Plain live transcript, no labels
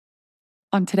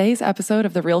on today's episode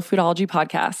of the Real Foodology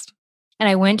podcast. And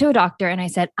I went to a doctor and I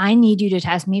said, I need you to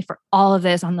test me for all of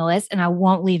this on the list and I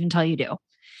won't leave until you do.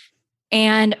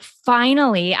 And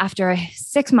finally, after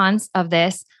 6 months of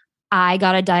this, I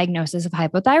got a diagnosis of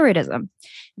hypothyroidism.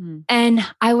 And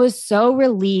I was so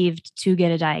relieved to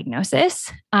get a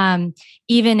diagnosis,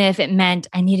 even if it meant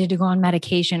I needed to go on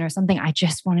medication or something. I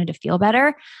just wanted to feel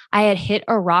better. I had hit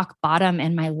a rock bottom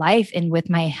in my life and with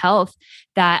my health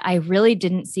that I really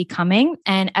didn't see coming.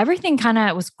 And everything kind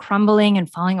of was crumbling and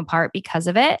falling apart because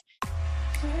of it.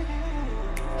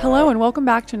 Hello, and welcome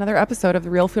back to another episode of the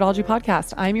Real Foodology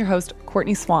podcast. I'm your host,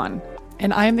 Courtney Swan,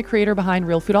 and I am the creator behind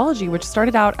Real Foodology, which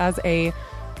started out as a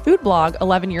food blog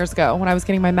 11 years ago when I was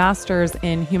getting my master's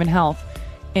in human health.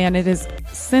 And it has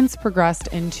since progressed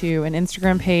into an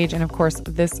Instagram page and, of course,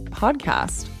 this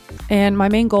podcast. And my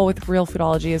main goal with Real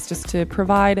Foodology is just to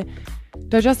provide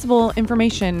digestible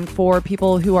information for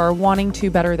people who are wanting to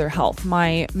better their health.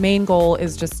 My main goal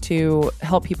is just to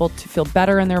help people to feel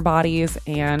better in their bodies.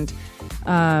 And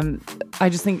I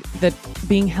just think that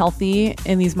being healthy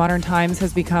in these modern times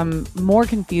has become more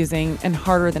confusing and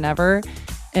harder than ever.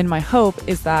 And my hope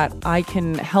is that I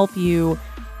can help you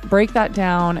break that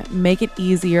down, make it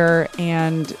easier,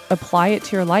 and apply it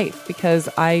to your life, because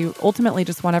I ultimately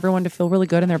just want everyone to feel really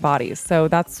good in their bodies. So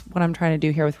that's what I'm trying to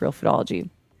do here with Real Foodology.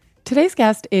 Today's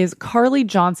guest is Carly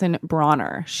Johnson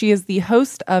Bronner. She is the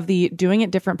host of the Doing It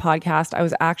Different podcast. I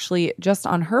was actually just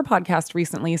on her podcast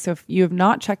recently, so if you have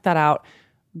not checked that out,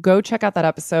 go check out that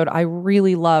episode. I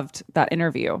really loved that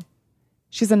interview.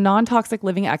 She's a non-toxic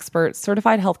living expert,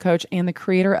 certified health coach, and the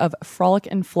creator of Frolic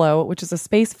and Flow, which is a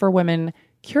space for women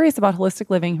curious about holistic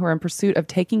living who are in pursuit of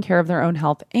taking care of their own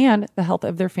health and the health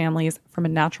of their families from a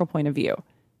natural point of view.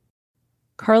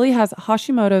 Carly has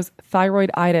Hashimoto's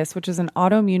thyroiditis, which is an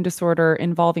autoimmune disorder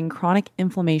involving chronic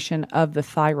inflammation of the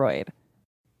thyroid.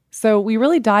 So we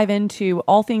really dive into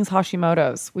all things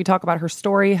Hashimoto's. We talk about her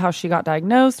story, how she got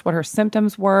diagnosed, what her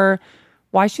symptoms were,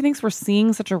 why she thinks we're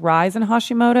seeing such a rise in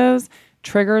Hashimoto's,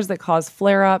 triggers that cause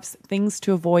flare-ups, things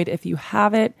to avoid if you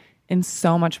have it, and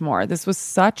so much more. This was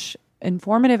such an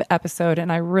informative episode,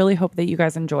 and I really hope that you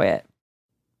guys enjoy it.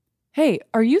 Hey,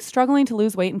 are you struggling to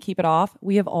lose weight and keep it off?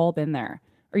 We have all been there.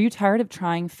 Are you tired of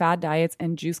trying fad diets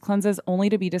and juice cleanses only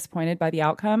to be disappointed by the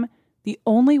outcome? The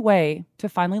only way to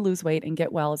finally lose weight and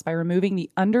get well is by removing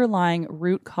the underlying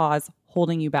root cause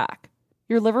holding you back.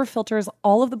 Your liver filters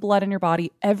all of the blood in your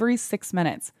body every 6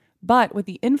 minutes. But with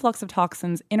the influx of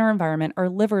toxins in our environment, our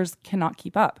livers cannot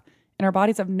keep up. And our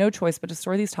bodies have no choice but to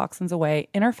store these toxins away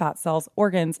in our fat cells,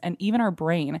 organs, and even our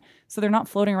brain, so they're not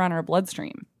floating around our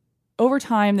bloodstream. Over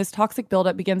time, this toxic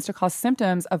buildup begins to cause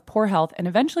symptoms of poor health and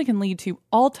eventually can lead to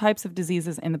all types of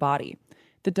diseases in the body.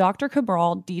 The Dr.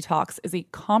 Cabral Detox is a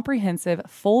comprehensive,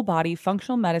 full-body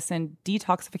functional medicine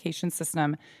detoxification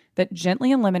system that gently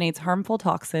eliminates harmful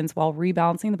toxins while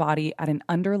rebalancing the body at an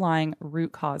underlying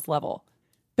root cause level.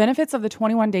 Benefits of the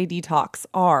 21-day detox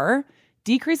are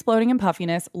decrease bloating and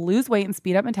puffiness, lose weight and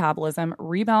speed up metabolism,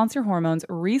 rebalance your hormones,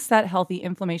 reset healthy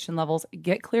inflammation levels,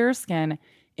 get clearer skin,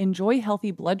 enjoy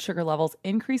healthy blood sugar levels,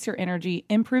 increase your energy,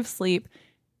 improve sleep,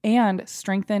 and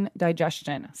strengthen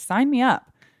digestion. Sign me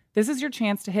up. This is your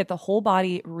chance to hit the whole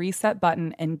body reset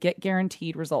button and get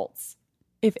guaranteed results.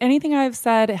 If anything I've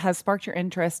said has sparked your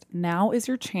interest, now is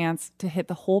your chance to hit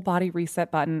the whole body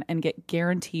reset button and get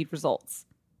guaranteed results.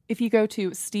 If you go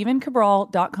to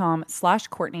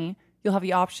stevencabral.com/Courtney, you'll have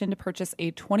the option to purchase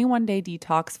a 21-day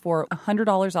detox for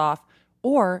 $100 off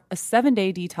or a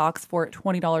 7-day detox for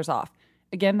 $20 off.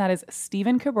 Again, that is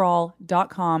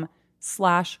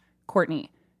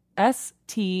stevencabral.com/Courtney. STEPHENCABRAL.com/COURTNEY.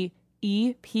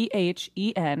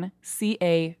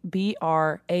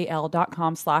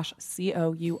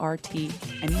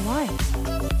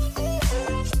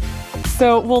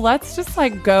 So, well, let's just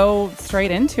go straight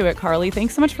into it, Carly.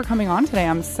 Thanks so much for coming on today.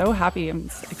 I'm so happy.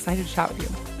 I'm excited to chat with you.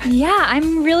 Yeah,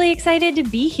 I'm really excited to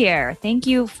be here. Thank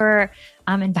you for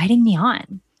inviting me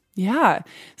on. Yeah.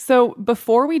 So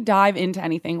before we dive into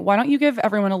anything, why don't you give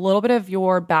everyone a little bit of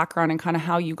your background and kind of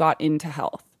how you got into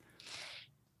health?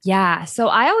 Yeah. So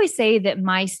I always say that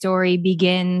my story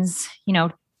begins,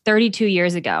 32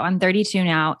 years ago. I'm 32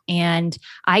 now. And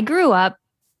I grew up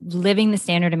living the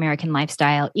standard American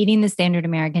lifestyle, eating the standard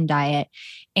American diet.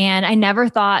 And I never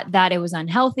thought that it was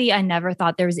unhealthy. I never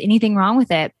thought there was anything wrong with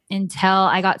it until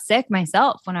I got sick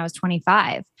myself when I was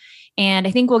 25. And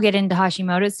I think we'll get into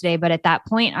Hashimoto's today, but at that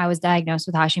point, I was diagnosed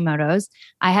with Hashimoto's.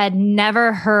 I had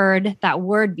never heard that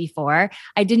word before.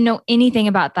 I didn't know anything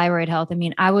about thyroid health. I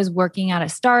mean, I was working at a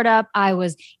startup. I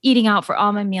was eating out for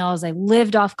all my meals. I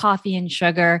lived off coffee and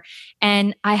sugar.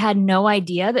 And I had no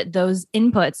idea that those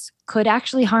inputs could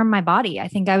actually harm my body. I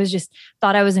think I was just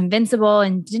thought I was invincible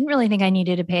and didn't really think I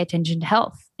needed to pay attention to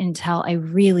health until I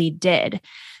really did.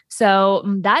 So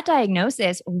that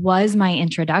diagnosis was my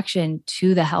introduction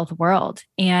to the health world.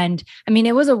 And I mean,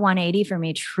 it was a 180 for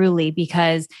me truly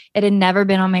because it had never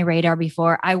been on my radar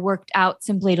before. I worked out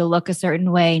simply to look a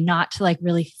certain way, not to like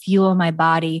really fuel my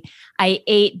body. I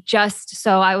ate just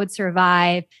so I would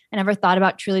survive. I never thought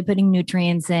about truly putting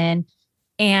nutrients in.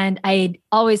 And I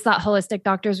always thought holistic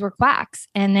doctors were quacks.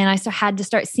 And then I had to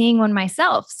start seeing one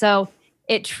myself. So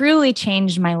it truly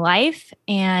changed my life.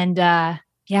 And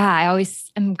I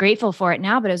always am grateful for it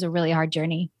now, but it was a really hard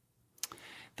journey.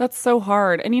 That's so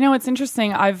hard. And it's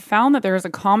interesting. I've found that there is a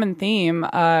common theme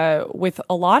with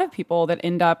a lot of people that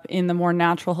end up in the more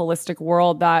natural, holistic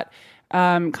world that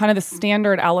kind of the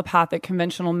standard allopathic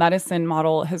conventional medicine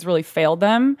model has really failed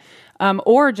them.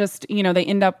 Or just, they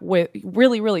end up with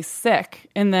really, really sick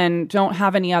and then don't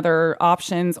have any other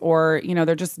options or,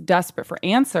 they're just desperate for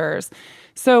answers.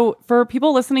 So for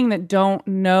people listening that don't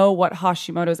know what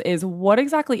Hashimoto's is, what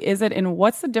exactly is it? And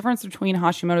what's the difference between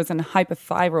Hashimoto's and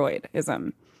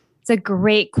hypothyroidism? It's a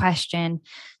great question.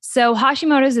 So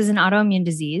Hashimoto's is an autoimmune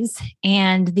disease,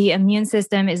 and the immune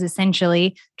system is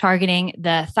essentially targeting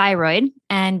the thyroid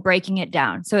and breaking it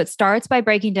down. So it starts by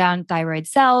breaking down thyroid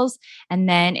cells, and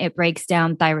then it breaks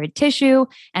down thyroid tissue,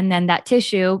 and then that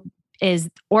tissue is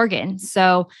organ.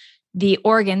 So the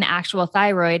organ, the actual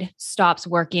thyroid, stops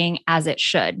working as it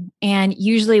should. And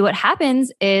usually what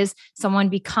happens is someone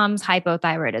becomes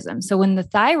hypothyroidism. So when the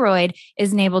thyroid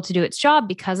isn't able to do its job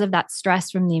because of that stress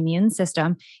from the immune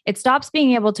system, it stops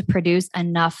being able to produce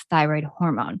enough thyroid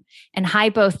hormone. And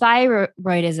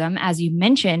hypothyroidism, as you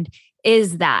mentioned,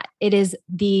 is that it is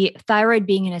the thyroid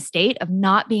being in a state of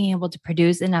not being able to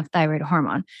produce enough thyroid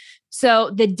hormone.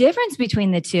 So the difference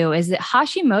between the two is that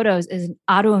Hashimoto's is an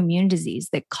autoimmune disease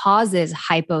that causes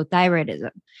hypothyroidism.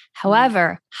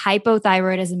 However,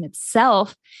 hypothyroidism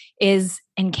itself is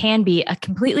and can be a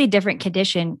completely different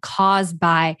condition caused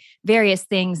by various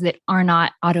things that are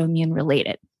not autoimmune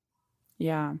related.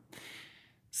 Yeah.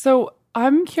 So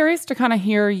I'm curious to kind of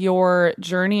hear your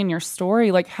journey and your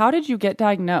story. Like, how did you get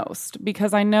diagnosed?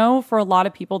 Because I know for a lot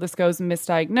of people, this goes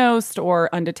misdiagnosed or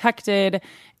undetected,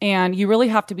 and you really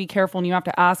have to be careful and you have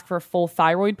to ask for a full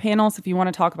thyroid panel. So if you want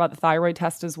to talk about the thyroid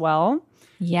test as well.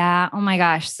 Yeah. Oh my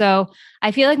gosh. So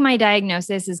I feel like my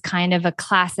diagnosis is kind of a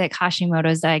classic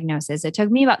Hashimoto's diagnosis. It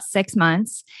took me about 6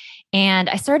 months. And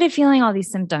I started feeling all these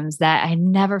symptoms that I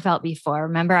never felt before.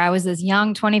 Remember, I was this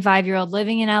young 25-year-old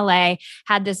living in LA,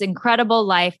 had this incredible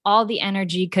life, all the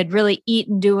energy, could really eat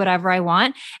and do whatever I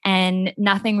want, and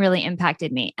nothing really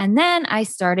impacted me. And then I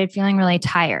started feeling really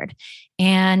tired,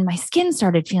 and my skin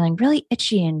started feeling really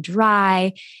itchy and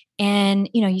dry. And,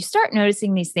 you start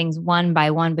noticing these things one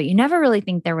by one, but you never really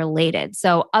think they're related.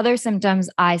 So other symptoms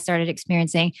I started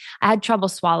experiencing, I had trouble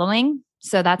swallowing.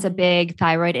 So that's a big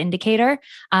thyroid indicator.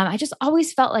 I just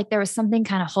always felt like there was something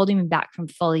kind of holding me back from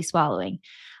fully swallowing.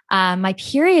 My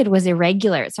period was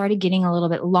irregular. It started getting a little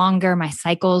bit longer. My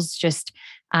cycles just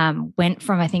went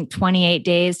from, I think, 28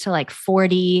 days to like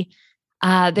 40.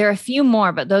 There are a few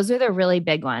more, but those are the really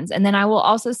big ones. And then I will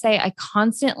also say I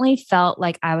constantly felt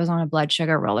like I was on a blood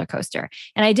sugar roller coaster.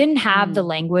 And I didn't have the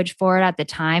language for it at the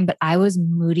time, but I was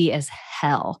moody as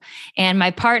hell. And my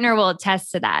partner will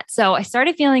attest to that. So I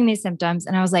started feeling these symptoms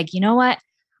and I was like, you know what?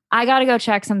 I got to go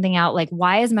check something out. Like,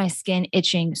 why is my skin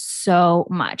itching so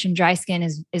much? And dry skin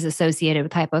is associated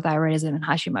with hypothyroidism and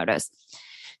Hashimoto's.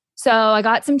 So I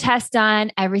got some tests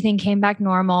done. Everything came back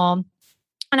normal.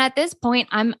 And at this point,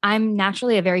 I'm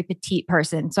naturally a very petite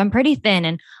person. So I'm pretty thin.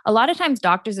 And a lot of times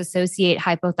doctors associate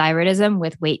hypothyroidism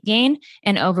with weight gain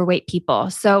and overweight people.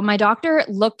 So my doctor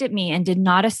looked at me and did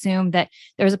not assume that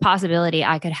there was a possibility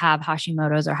I could have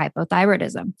Hashimoto's or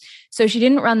hypothyroidism. So she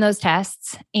didn't run those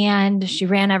tests and she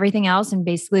ran everything else and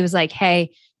basically was like,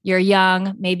 hey, you're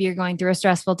young. Maybe you're going through a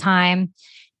stressful time.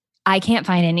 I can't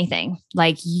find anything.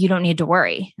 Like, you don't need to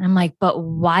worry. And I'm like, but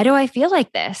why do I feel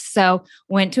like this? So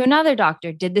went to another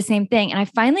doctor, did the same thing. And I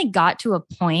finally got to a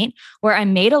point where I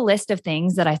made a list of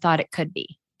things that I thought it could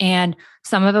be. And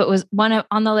some of it was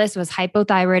on the list was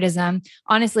hypothyroidism.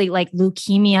 Honestly, like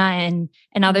leukemia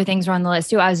and other things were on the list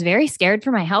too. I was very scared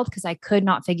for my health because I could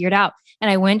not figure it out.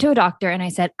 And I went to a doctor and I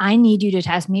said, I need you to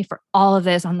test me for all of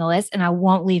this on the list. And I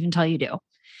won't leave until you do.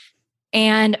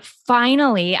 And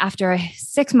finally, after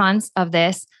 6 months of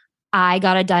this, I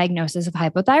got a diagnosis of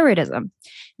hypothyroidism.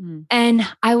 Mm. And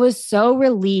I was so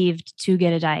relieved to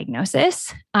get a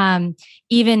diagnosis,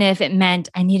 even if it meant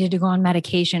I needed to go on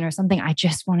medication or something. I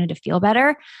just wanted to feel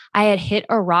better. I had hit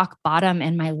a rock bottom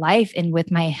in my life and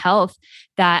with my health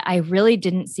that I really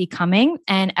didn't see coming.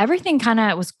 And everything kind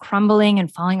of was crumbling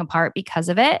and falling apart because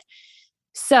of it.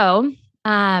 So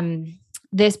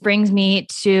this brings me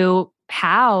to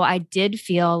how I did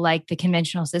feel like the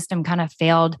conventional system kind of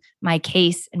failed my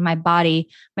case in my body.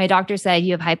 My doctor said,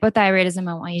 you have hypothyroidism.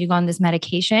 I want you to go on this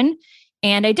medication.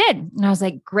 And I did. And I was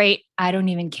like, great. I don't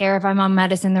even care if I'm on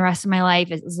medicine the rest of my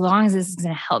life, as long as this is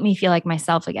going to help me feel like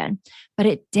myself again. But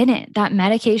it didn't. That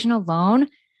medication alone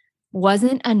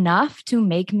wasn't enough to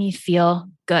make me feel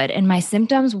good. And my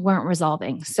symptoms weren't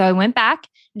resolving. So I went back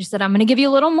and just said, I'm going to give you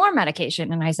a little more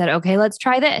medication. And I said, okay, let's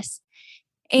try this.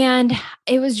 And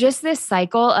it was just this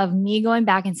cycle of me going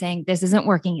back and saying, this isn't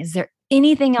working. Is there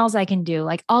anything else I can do?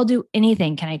 Like, I'll do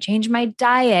anything. Can I change my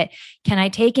diet? Can I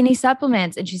take any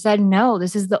supplements? And she said, no,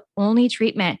 this is the only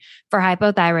treatment for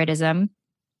hypothyroidism.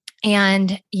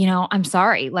 And, I'm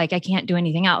sorry, like I can't do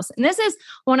anything else. And this is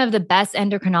one of the best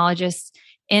endocrinologists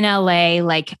in LA.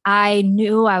 Like I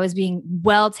knew I was being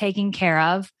well taken care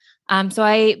of. So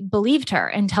I believed her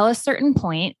until a certain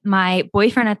point. My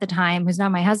boyfriend at the time, who's now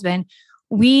my husband,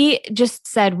 we just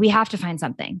said, we have to find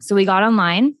something. So we got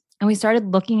online and we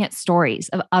started looking at stories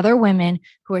of other women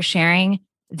who are sharing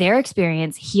their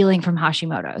experience healing from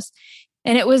Hashimoto's.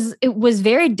 And it was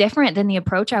very different than the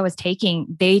approach I was taking.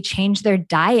 They changed their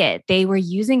diet. They were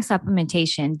using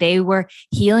supplementation. They were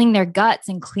healing their guts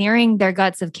and clearing their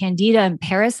guts of candida and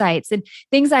parasites and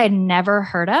things I had never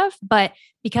heard of. But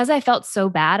because I felt so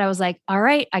bad, I was like, all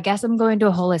right, I guess I'm going to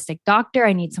a holistic doctor.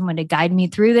 I need someone to guide me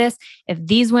through this. If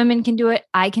these women can do it,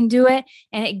 I can do it.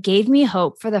 And it gave me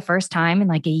hope for the first time in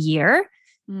like a year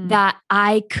that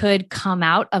I could come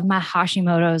out of my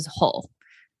Hashimoto's whole.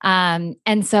 And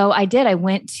so I did. I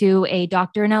went to a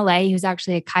doctor in LA who's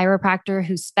actually a chiropractor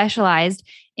who specialized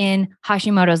in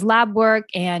Hashimoto's lab work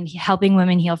and helping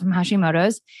women heal from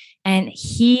Hashimoto's. And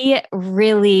he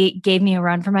really gave me a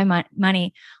run for my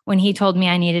money when he told me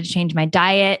I needed to change my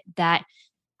diet.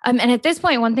 And at this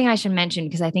point, one thing I should mention,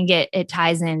 because I think it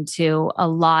ties into a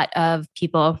lot of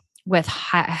people with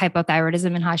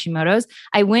hypothyroidism and Hashimoto's.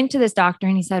 I went to this doctor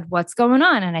and he said, what's going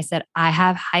on? And I said, I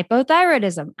have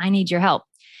hypothyroidism. I need your help.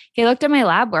 He looked at my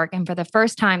lab work, and for the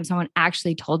first time, someone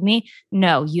actually told me,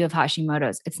 no, you have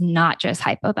Hashimoto's. It's not just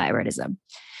hypothyroidism.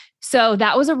 So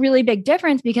that was a really big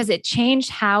difference because it changed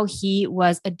how he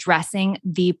was addressing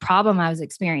the problem I was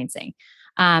experiencing.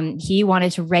 He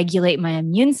wanted to regulate my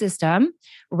immune system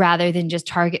rather than just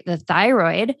target the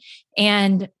thyroid.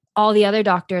 And all the other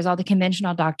doctors, all the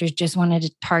conventional doctors just wanted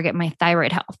to target my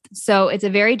thyroid health. So it's a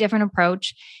very different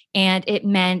approach. And it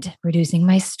meant reducing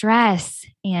my stress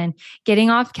and getting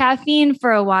off caffeine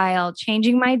for a while,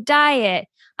 changing my diet.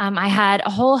 I had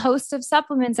a whole host of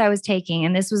supplements I was taking,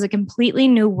 and this was a completely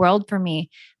new world for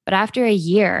me. But after a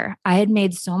year, I had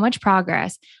made so much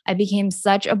progress. I became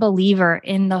such a believer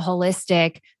in the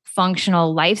holistic,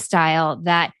 functional lifestyle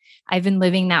that I've been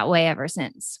living that way ever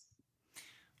since.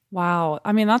 Wow.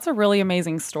 I mean, that's a really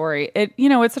amazing story.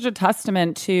 It's such a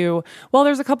testament to, well,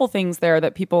 there's a couple things there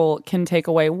that people can take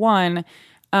away. One,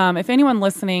 if anyone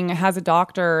listening has a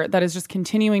doctor that is just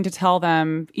continuing to tell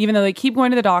them, even though they keep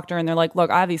going to the doctor and they're like, look,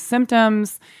 I have these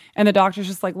symptoms, and the doctor's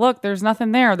just like, look, there's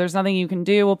nothing there. There's nothing you can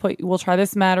do. We'll try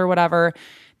this med or whatever.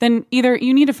 Then either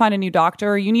you need to find a new doctor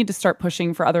or you need to start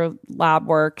pushing for other lab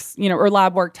works, or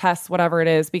lab work tests, whatever it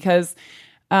is, because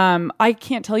I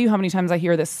can't tell you how many times I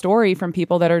hear this story from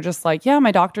people that are just like, yeah,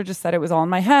 my doctor just said it was all in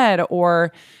my head,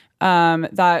 or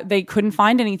that they couldn't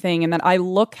find anything and that I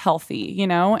look healthy,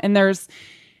 and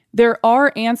there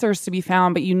are answers to be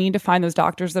found, but you need to find those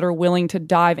doctors that are willing to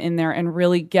dive in there and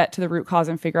really get to the root cause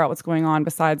and figure out what's going on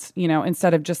besides,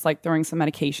 instead of just like throwing some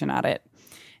medication at it.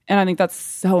 And I think that's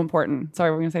so important.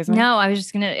 Sorry, we're going to say something? No, I was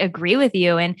just going to agree with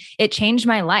you. And it changed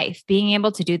my life, being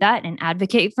able to do that and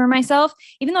advocate for myself,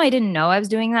 even though I didn't know I was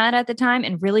doing that at the time,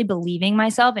 and really believing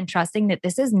myself and trusting that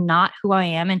this is not who I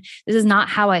am. And this is not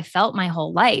how I felt my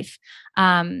whole life.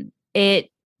 It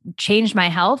changed my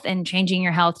health, and changing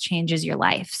your health changes your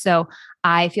life. So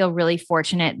I feel really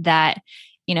fortunate that,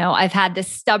 I've had this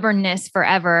stubbornness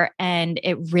forever, and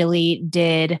it really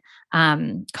did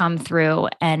come through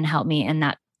and help me in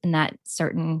that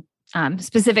certain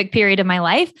specific period of my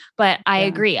life, but I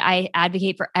agree. I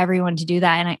advocate for everyone to do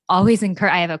that. And I always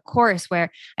encourage, I have a course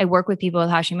where I work with people with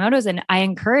Hashimoto's, and I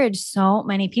encourage so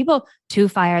many people to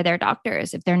fire their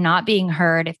doctors. If they're not being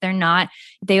heard, if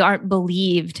they aren't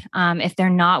believed, if they're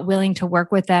not willing to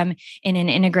work with them in an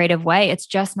integrative way, it's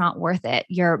just not worth it.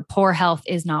 Your poor health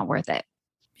is not worth it.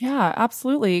 Yeah,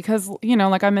 absolutely. Because,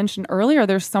 like I mentioned earlier,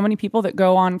 there's so many people that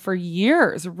go on for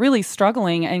years really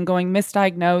struggling and going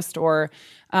misdiagnosed or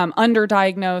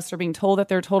underdiagnosed or being told that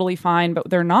they're totally fine, but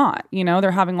they're not.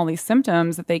 They're having all these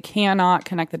symptoms that they cannot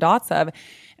connect the dots of.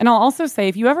 And I'll also say,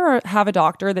 if you ever have a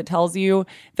doctor that tells you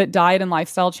that diet and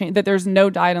lifestyle change, that there's no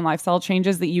diet and lifestyle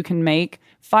changes that you can make,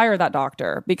 fire that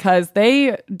doctor, because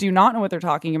they do not know what they're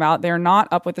talking about. They're not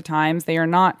up with the times. They are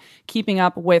not keeping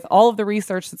up with all of the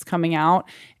research that's coming out.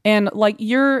 And like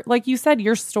you said,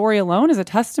 your story alone is a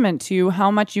testament to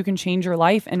how much you can change your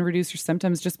life and reduce your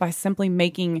symptoms just by simply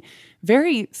making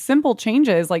very simple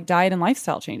changes like diet and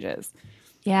lifestyle changes.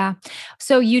 Yeah.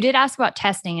 So you did ask about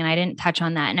testing, and I didn't touch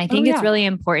on that. And I think it's really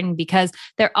important because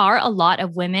there are a lot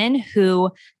of women who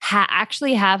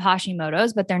actually have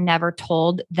Hashimoto's, but they're never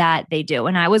told that they do.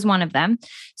 And I was one of them.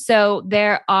 So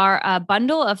there are a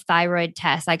bundle of thyroid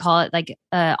tests. I call it like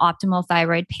an optimal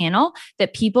thyroid panel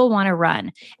that people want to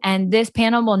run. And this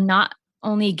panel will not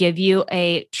only give you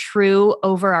a true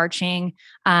overarching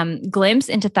glimpse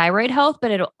into thyroid health,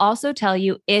 but it'll also tell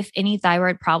you if any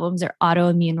thyroid problems are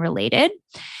autoimmune related.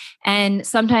 And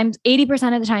sometimes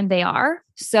 80% of the time they are.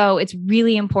 So it's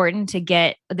really important to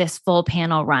get this full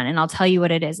panel run. And I'll tell you what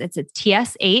it is. It's a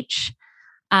TSH.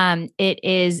 It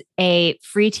is a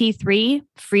free T3,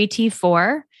 free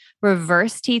T4,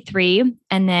 reverse T3,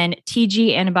 and then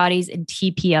TG antibodies and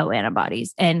TPO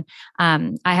antibodies. And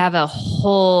I have a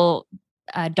whole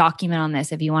document on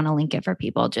this if you want to link it for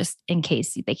people, just in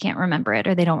case they can't remember it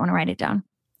or they don't want to write it down.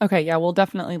 Okay. Yeah, we'll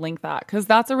definitely link that because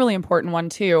that's a really important one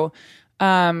too.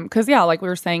 Because like we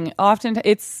were saying, often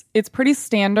it's pretty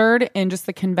standard in just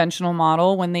the conventional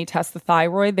model. When they test the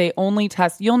thyroid, they only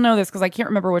test, you'll know this because I can't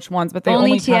remember which ones, but they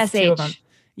only test two of them.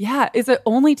 Yeah. Is it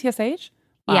only TSH?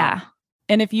 Wow. Yeah.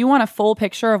 And if you want a full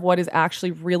picture of what is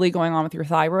actually really going on with your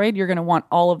thyroid, you're going to want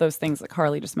all of those things that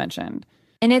Carly just mentioned.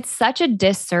 And it's such a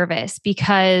disservice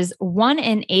because 1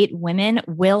 in 8 women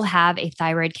will have a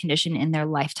thyroid condition in their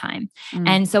lifetime.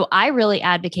 And so I really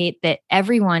advocate that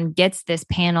everyone gets this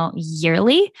panel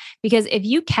yearly, because if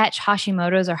you catch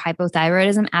Hashimoto's or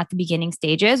hypothyroidism at the beginning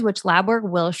stages, which lab work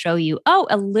will show you,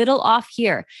 a little off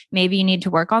here, maybe you need to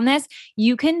work on this,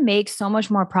 you can make so much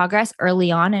more progress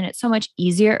early on. And it's so much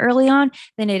easier early on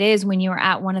than it is when you are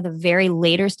at one of the very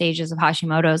later stages of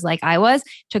Hashimoto's like I was.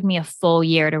 It took me a full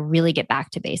year to really get back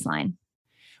to baseline.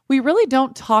 We really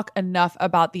don't talk enough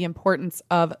about the importance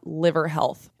of liver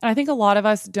health. And I think a lot of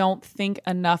us don't think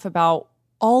enough about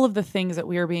all of the things that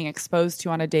we are being exposed to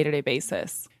on a day-to-day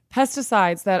basis.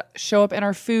 Pesticides that show up in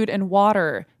our food and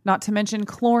water, not to mention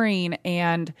chlorine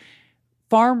and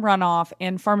farm runoff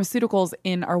and pharmaceuticals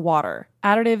in our water,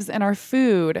 additives in our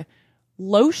food,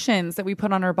 lotions that we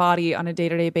put on our body on a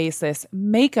day-to-day basis,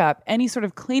 makeup, any sort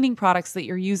of cleaning products that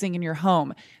you're using in your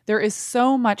home. There is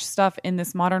so much stuff in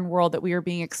this modern world that we are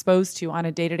being exposed to on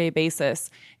a day-to-day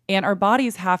basis, and our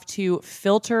bodies have to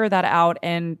filter that out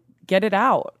and get it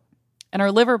out. And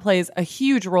our liver plays a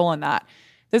huge role in that.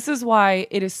 This is why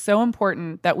it is so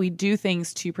important that we do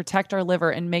things to protect our liver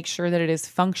and make sure that it is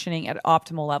functioning at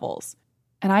optimal levels.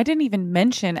 And I didn't even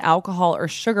mention alcohol or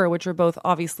sugar, which are both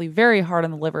obviously very hard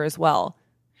on the liver as well.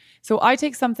 So I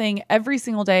take something every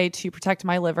single day to protect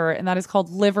my liver, and that is called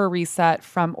Liver Reset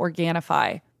from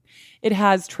Organifi. It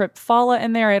has triphala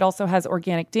in there. It also has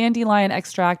organic dandelion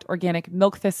extract, organic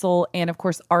milk thistle, and of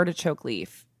course, artichoke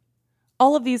leaf.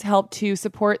 All of these help to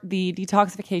support the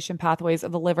detoxification pathways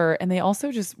of the liver, and they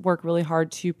also just work really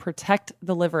hard to protect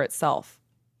the liver itself.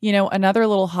 Another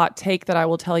little hot take that I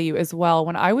will tell you as well,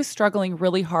 when I was struggling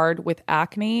really hard with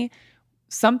acne,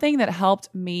 something that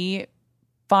helped me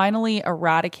finally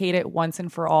eradicate it once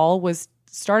and for all was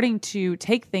starting to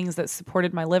take things that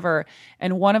supported my liver.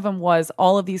 And one of them was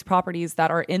all of these properties that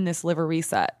are in this liver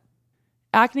reset.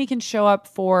 Acne can show up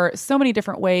for so many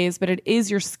different ways, but it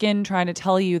is your skin trying to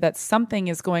tell you that something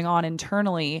is going on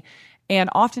internally. And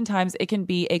oftentimes it can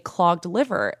be a clogged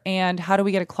liver. And how do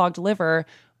we get a clogged liver?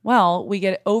 Well, we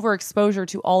get overexposure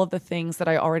to all of the things that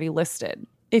I already listed.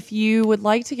 If you would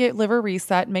like to get Liver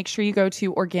Reset, make sure you go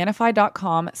to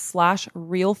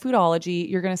Organifi.com/realfoodology.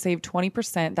 You're going to save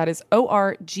 20%. That is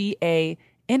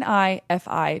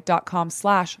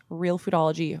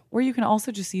ORGANIFI.com/realfoodology. Or you can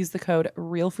also just use the code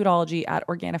realfoodology at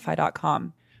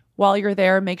Organifi.com. While you're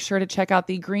there, make sure to check out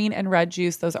the green and red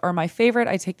juice. Those are my favorite.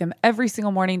 I take them every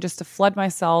single morning just to flood my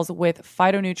cells with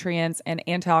phytonutrients and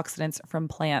antioxidants from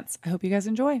plants. I hope you guys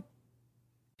enjoy.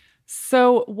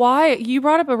 So why, you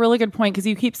brought up a really good point because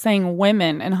you keep saying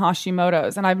women and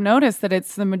Hashimoto's, and I've noticed that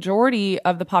it's the majority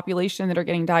of the population that are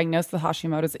getting diagnosed with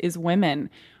Hashimoto's is women.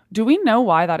 Do we know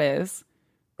why that is?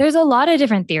 There's a lot of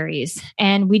different theories,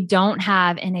 and we don't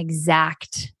have an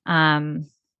exact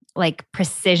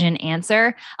precision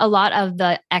answer. A lot of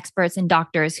the experts and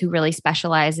doctors who really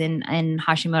specialize in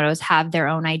Hashimoto's have their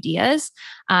own ideas.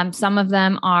 Some of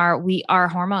them are, our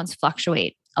hormones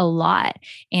fluctuate a lot.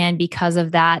 And because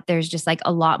of that, there's just like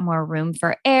a lot more room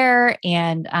for air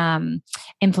and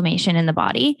inflammation in the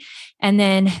body. And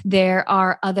then there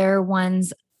are other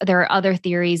ones. There are other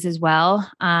theories as well.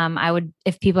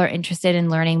 If people are interested in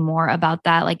learning more about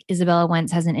that, like Isabella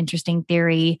Wentz has an interesting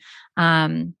theory.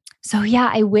 So yeah,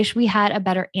 I wish we had a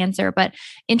better answer. But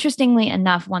interestingly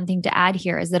enough, one thing to add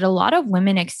here is that a lot of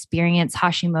women experience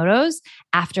Hashimoto's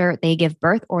after they give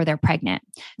birth or they're pregnant.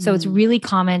 So it's really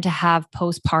common to have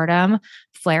postpartum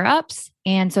flare-ups.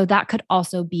 And so that could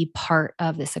also be part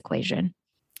of this equation.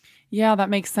 Yeah,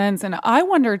 that makes sense. And I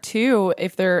wonder too,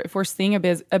 if we're seeing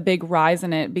a big rise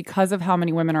in it because of how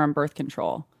many women are on birth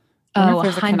control. Oh,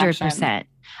 100%. Yeah.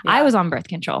 I was on birth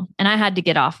control and I had to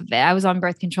get off of it. I was on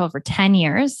birth control for 10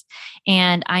 years.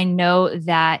 And I know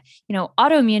that,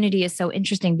 autoimmunity is so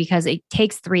interesting because it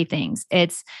takes three things.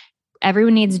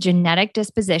 Everyone needs a genetic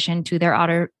disposition to their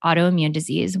autoimmune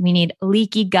disease. We need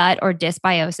leaky gut or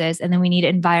dysbiosis, and then we need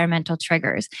environmental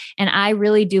triggers. And I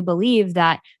really do believe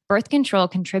that birth control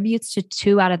contributes to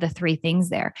 2 out of the 3 things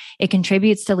there. It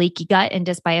contributes to leaky gut and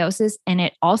dysbiosis, and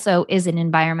it also is an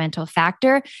environmental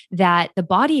factor that the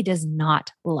body does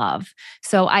not love.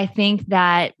 So I think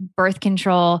that birth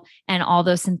control and all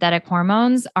those synthetic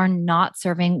hormones are not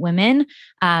serving women,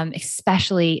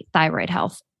 especially thyroid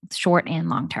health, short and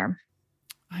long term.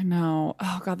 I know.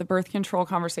 Oh God, the birth control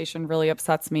conversation really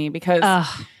upsets me because,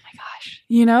 oh my gosh,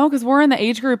 because we're in the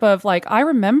age group of I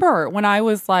remember when I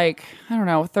was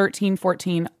 13,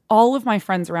 14, all of my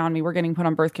friends around me were getting put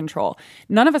on birth control.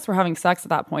 None of us were having sex at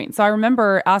that point. So I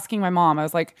remember asking my mom, I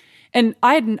was like, and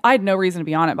I had no reason to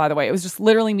be on it, by the way. It was just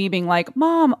literally me being like,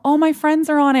 Mom, all my friends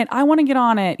are on it. I want to get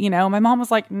on it. My mom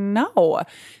was like, no.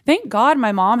 Thank God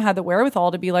my mom had the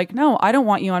wherewithal to be like, no, I don't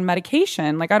want you on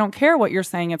medication. I don't care what you're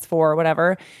saying it's for or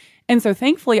whatever. And so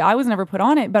thankfully I was never put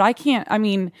on it, but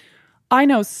I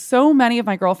know so many of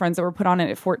my girlfriends that were put on it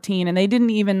at 14 and they didn't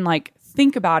even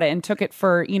think about it and took it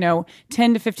for, 10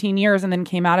 to 15 years and then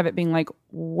came out of it being like,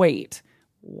 wait,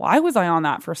 why was I on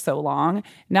that for so long?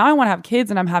 Now I want to have kids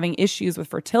and I'm having issues with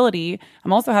fertility.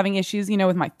 I'm also having issues,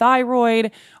 with my thyroid,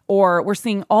 or we're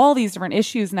seeing all these different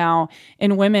issues now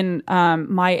in women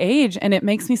my age. And it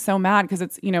makes me so mad because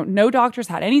it's, no doctors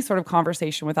had any sort of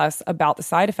conversation with us about the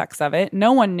side effects of it.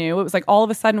 No one knew. It was all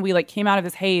of a sudden we came out of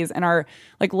this haze in our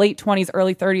late 20s,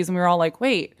 early 30s. And we were all like,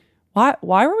 wait, why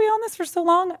were we on this for so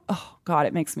long? Oh God,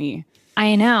 it makes me.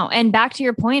 I know. And back to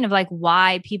your point of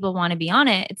why people want to be on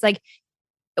it. It's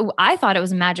I thought it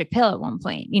was a magic pill at one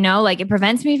point, it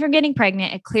prevents me from getting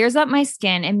pregnant. It clears up my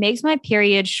skin. It makes my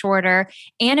period shorter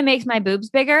and it makes my boobs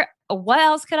bigger. What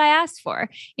else could I ask for?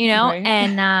 Right.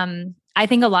 And, I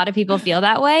think a lot of people feel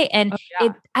that way. And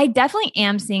I definitely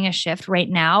am seeing a shift right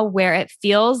now where it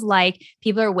feels like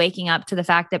people are waking up to the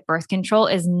fact that birth control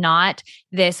is not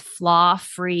this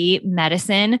flaw-free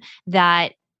medicine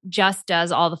that just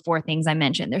does all the 4 things I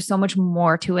mentioned. There's so much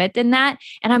more to it than that.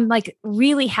 And I'm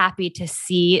really happy to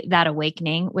see that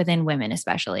awakening within women,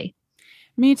 especially.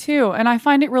 Me too. And I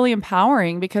find it really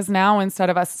empowering because now instead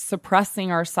of us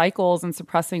suppressing our cycles and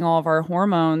suppressing all of our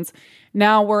hormones,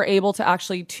 now we're able to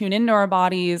actually tune into our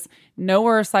bodies, know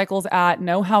where our cycle's at,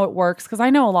 know how it works. Because I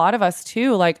know a lot of us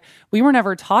too, we were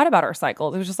never taught about our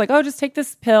cycles. It was just oh, just take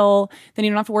this pill. Then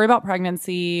you don't have to worry about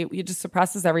pregnancy. It just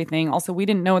suppresses everything. Also, we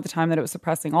didn't know at the time that it was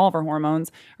suppressing all of our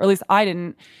hormones, or at least I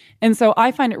didn't. And so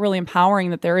I find it really empowering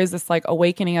that there is this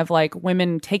awakening of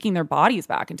women taking their bodies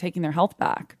back and taking their health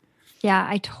back. Yeah,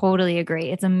 I totally agree.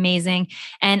 It's amazing.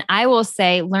 And I will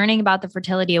say learning about the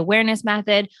fertility awareness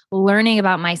method, learning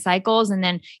about my cycles, and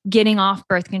then getting off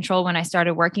birth control when I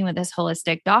started working with this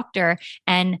holistic doctor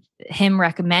and him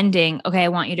recommending, okay, I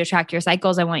want you to track your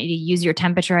cycles. I want you to use your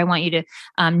temperature. I want you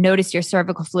to notice your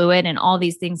cervical fluid, and all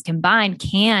these things combined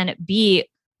can be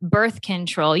birth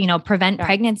control, prevent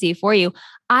pregnancy for you.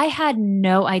 I had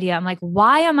no idea. I'm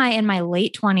why am I in my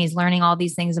late 20s learning all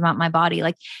these things about my body?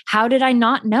 How did I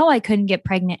not know I couldn't get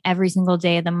pregnant every single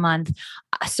day of the month?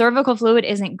 Cervical fluid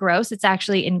isn't gross. It's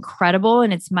actually incredible.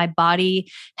 And it's my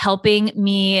body helping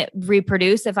me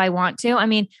reproduce if I want to.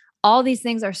 all these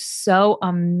things are so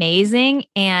amazing.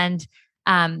 And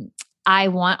I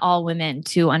want all women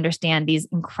to understand these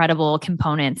incredible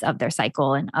components of their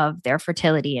cycle and of their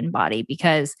fertility and body,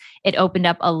 because it opened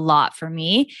up a lot for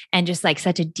me and just like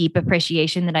such a deep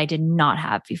appreciation that I did not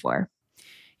have before.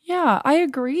 Yeah, I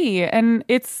agree. And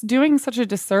it's doing such a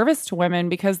disservice to women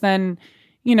because then,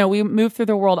 you know, we move through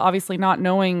the world obviously not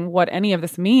knowing what any of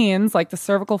this means. Like the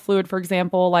cervical fluid, for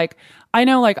example, like I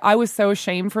know like I was so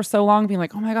ashamed for so long being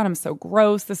like, oh my God, I'm so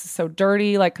gross. This is so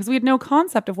dirty. Like, because we had no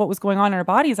concept of what was going on in our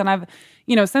bodies. And I've,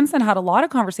 you know, since then had a lot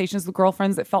of conversations with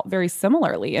girlfriends that felt very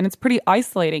similarly. And it's pretty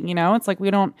isolating, you know, it's like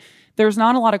there's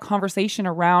not a lot of conversation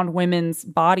around women's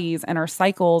bodies and our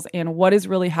cycles and what is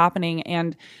really happening.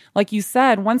 And like you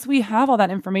said, once we have all that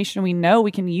information, we know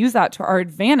we can use that to our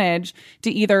advantage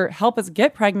to either help us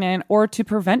get pregnant or to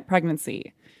prevent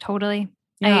pregnancy. Totally.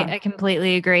 Yeah. I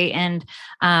completely agree. And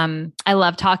I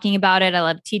love talking about it. I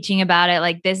love teaching about it.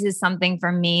 Like this is something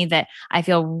for me that I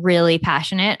feel really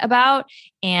passionate about.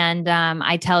 And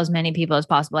I tell as many people as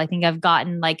possible. I think I've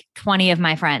gotten like 20 of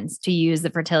my friends to use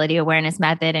the fertility awareness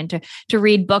method and to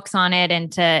read books on it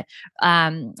and to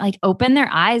like open their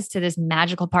eyes to this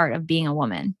magical part of being a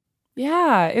woman.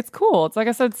 Yeah, it's cool. It's like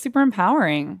I said, super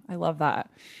empowering. I love that.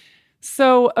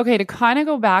 So, okay, to kind of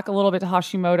go back a little bit to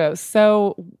Hashimoto's.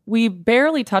 So we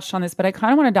barely touched on this, but I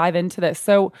kind of want to dive into this.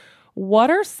 So what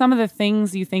are some of the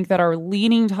things you think that are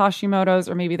leading to Hashimoto's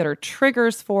or maybe that are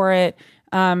triggers for it?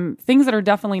 Things that are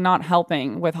definitely not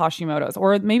helping with Hashimoto's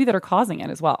or maybe that are causing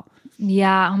it as well.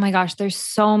 Yeah. Oh my gosh. There's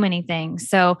so many things.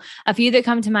 So a few that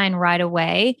come to mind right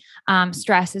away.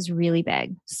 Stress is really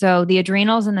big. So the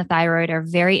adrenals and the thyroid are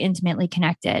very intimately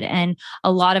connected. And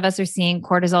a lot of us are seeing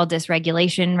cortisol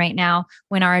dysregulation right now.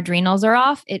 When our adrenals are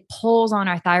off, it pulls on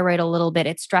our thyroid a little bit.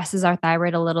 It stresses our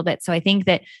thyroid a little bit. So I think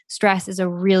that stress is a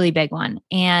really big one.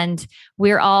 And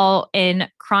we're all in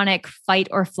chronic fight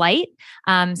or flight.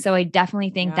 So I definitely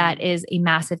think that is a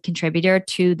massive contributor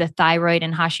to the thyroid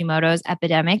and Hashimoto's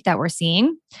epidemic that we're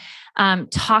seeing.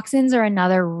 Toxins are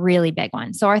another really big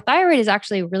one. So our thyroid is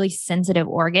actually a really sensitive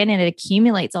organ and it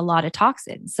accumulates a lot of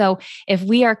toxins. So if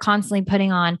we are constantly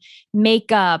putting on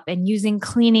makeup and using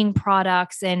cleaning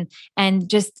products and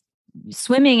just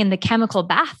swimming in the chemical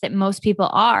bath that most people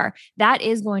are, that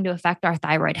is going to affect our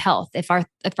thyroid health. If our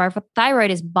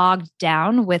thyroid is bogged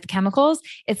down with chemicals,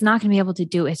 it's not going to be able to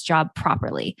do its job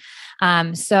properly.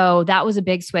 So that was a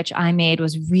big switch I made,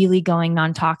 was really going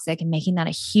non-toxic and making that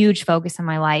a huge focus in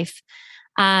my life.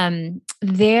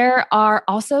 There are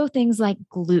also things like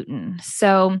gluten.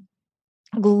 So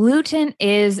gluten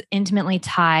is intimately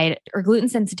tied, or gluten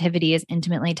sensitivity is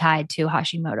intimately tied to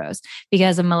Hashimoto's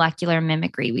because of molecular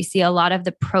mimicry. We see a lot of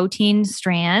the protein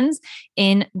strands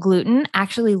in gluten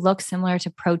actually look similar to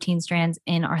protein strands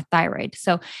in our thyroid.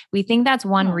 So we think that's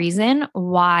one reason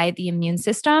why the immune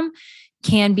system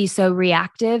can be so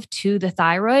reactive to the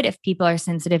thyroid if people are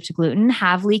sensitive to gluten,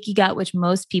 have leaky gut, which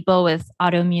most people with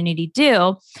autoimmunity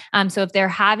do. So if they're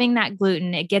having that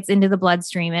gluten, it gets into the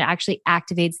bloodstream, it actually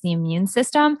activates the immune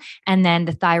system, and then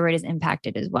the thyroid is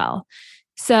impacted as well.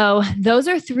 So those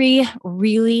are three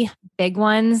really big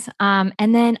ones. And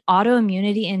then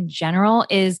autoimmunity in general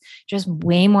is just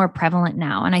way more prevalent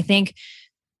now. And I think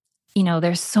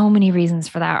there's so many reasons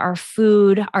for that. Our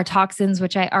food, our toxins,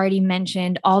 which I already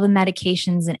mentioned, all the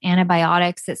medications and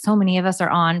antibiotics that so many of us are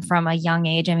on from a young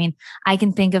age. I mean, I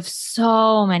can think of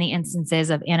so many instances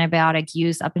of antibiotic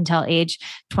use up until age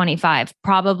 25,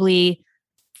 probably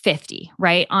 50,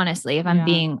 right? Honestly, if I'm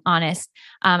being honest,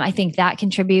 I think that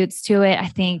contributes to it. I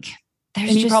think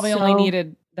there's you probably only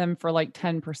needed them for like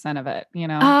 10% of it,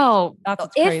 Oh, that's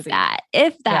crazy.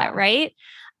 If that, right?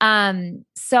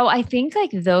 So I think like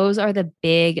those are the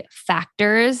big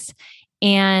factors.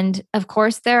 And of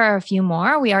course, there are a few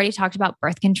more. We already talked about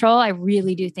birth control. I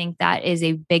really do think that is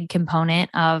a big component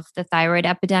of the thyroid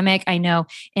epidemic. I know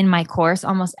in my course,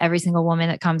 almost every single woman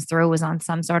that comes through was on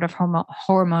some sort of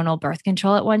hormonal birth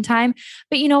control at one time.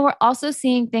 But, we're also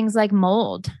seeing things like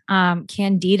mold,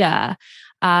 candida,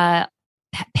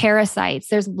 parasites.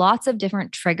 There's lots of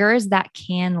different triggers that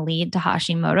can lead to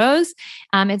Hashimoto's.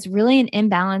 It's really an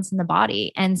imbalance in the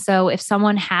body. And so if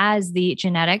someone has the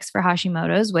genetics for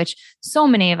Hashimoto's, which so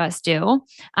many of us do,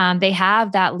 they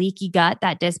have that leaky gut,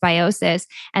 that dysbiosis,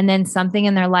 and then something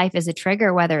in their life is a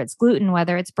trigger, whether it's gluten,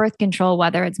 whether it's birth control,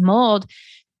 whether it's mold,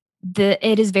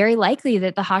 it is very likely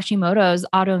that the Hashimoto's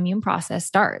autoimmune process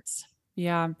starts.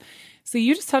 Yeah. So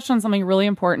you just touched on something really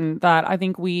important that I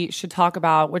think we should talk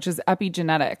about, which is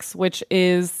epigenetics, which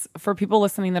is, for people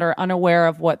listening that are unaware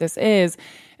of what this is,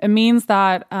 it means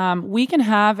that we can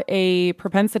have a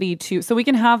propensity to, so we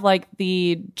can have like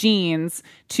the genes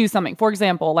to something. For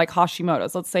example, like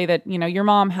Hashimoto's. Let's say that, your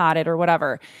mom had it or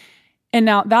whatever. And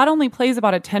now that only plays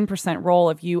about a 10% role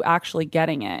of you actually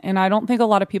getting it. And I don't think a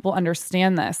lot of people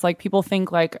understand this. Like people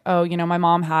think like, oh, my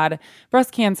mom had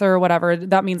breast cancer or whatever.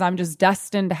 That means I'm just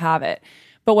destined to have it.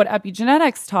 But what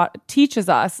epigenetics teaches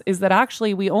us is that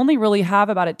actually we only really have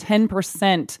about a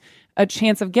 10% a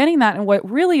chance of getting that. And what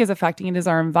really is affecting it is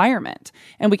our environment.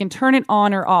 And we can turn it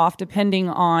on or off depending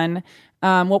on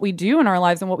what we do in our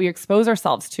lives and what we expose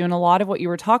ourselves to. And a lot of what you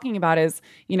were talking about is,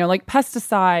 like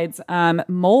pesticides,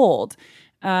 mold,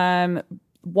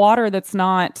 water that's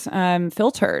not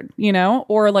filtered,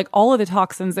 or like all of the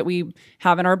toxins that we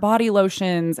have in our body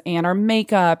lotions and our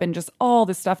makeup and just all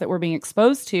the stuff that we're being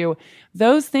exposed to.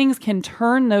 Those things can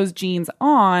turn those genes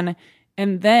on,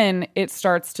 and then it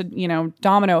starts to,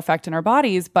 domino effect in our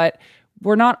bodies, but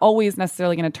we're not always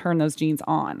necessarily going to turn those genes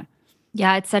on.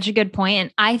 Yeah, it's such a good point.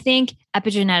 And I think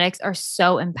epigenetics are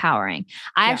so empowering.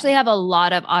 I actually have a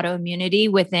lot of autoimmunity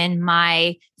within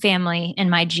my family and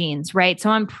my genes, right? So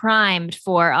I'm primed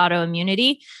for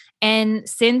autoimmunity. And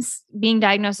since being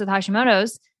diagnosed with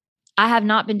Hashimoto's, I have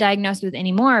not been diagnosed with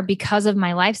anymore because of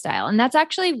my lifestyle. And that's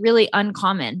actually really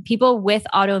uncommon. People with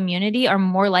autoimmunity are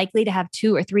more likely to have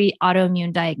 2 or 3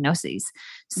 autoimmune diagnoses.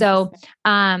 So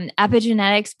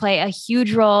epigenetics play a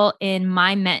huge role in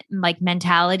my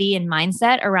mentality and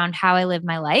mindset around how I live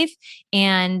my life.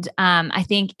 And I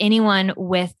think anyone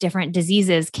with different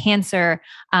diseases, cancer,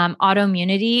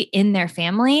 autoimmunity in their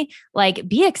family, like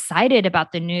be excited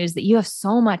about the news that you have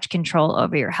so much control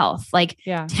over your health. Like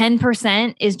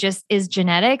 10% is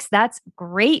genetics. That's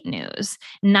great news.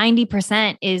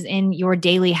 90% is in your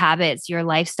daily habits, your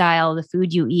lifestyle, the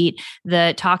food you eat,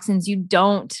 the toxins you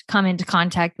don't come into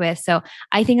contact with. So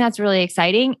I think that's really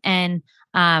exciting. And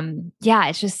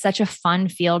it's just such a fun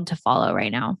field to follow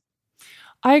right now.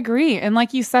 I agree. And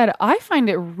like you said, I find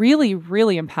it really,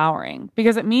 really empowering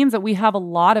because it means that we have a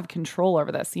lot of control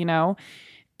over this,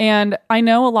 And I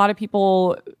know a lot of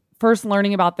people first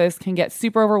learning about this can get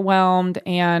super overwhelmed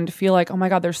and feel like, oh my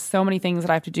God, there's so many things that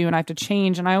I have to do and I have to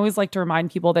change. And I always like to remind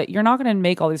people that you're not going to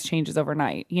make all these changes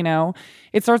overnight.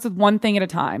 It starts with one thing at a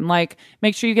time. Like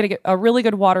make sure you get a really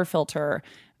good water filter.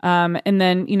 And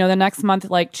then, the next month,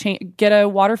 like get a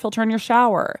water filter in your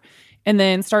shower, and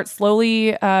then start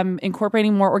slowly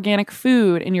incorporating more organic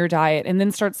food in your diet, and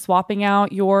then start swapping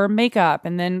out your makeup,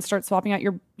 and then start swapping out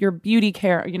your beauty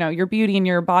care, your beauty and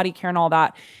your body care and all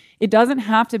that. It doesn't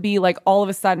have to be like all of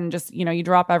a sudden just, you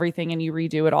drop everything and you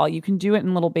redo it all. You can do it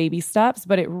in little baby steps,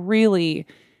 but it really,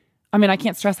 I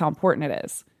can't stress how important it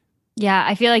is. Yeah,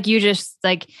 I feel like you just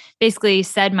like basically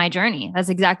said my journey. That's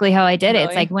exactly how I did it.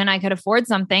 It's like when I could afford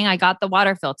something, I got the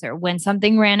water filter. When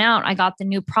something ran out, I got the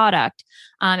new product.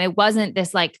 It wasn't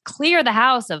this like clear the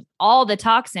house of all the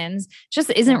toxins, just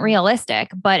isn't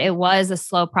realistic, but it was a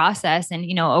slow process. And,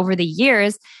 over the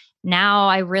years, now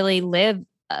I really live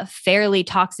a fairly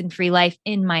toxin-free life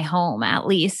in my home, at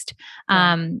least.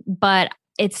 But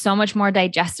it's so much more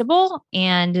digestible,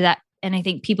 and I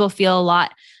think people feel a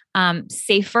lot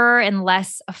safer and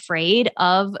less afraid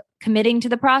of committing to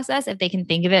the process if they can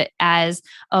think of it as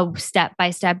a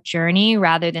step-by-step journey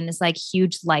rather than this like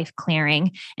huge life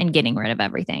clearing and getting rid of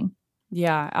everything.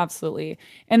 Yeah, absolutely.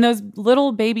 And those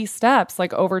little baby steps,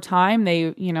 like over time,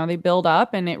 they build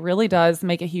up, and it really does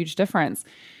make a huge difference.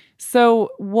 So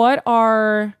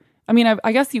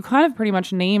I guess you kind of pretty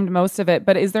much named most of it,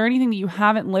 but is there anything that you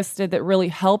haven't listed that really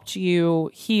helped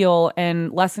you heal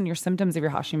and lessen your symptoms of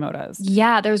your Hashimoto's?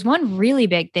 Yeah, there's one really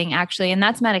big thing actually, and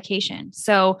that's medication.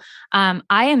 So I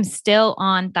am still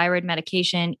on thyroid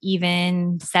medication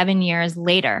even 7 years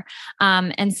later.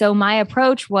 And so my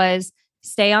approach was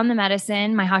stay on the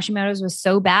medicine. My Hashimoto's was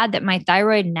so bad that my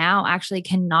thyroid now actually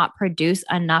cannot produce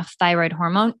enough thyroid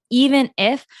hormone, even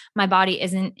if my body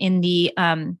isn't in the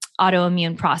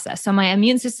autoimmune process. So my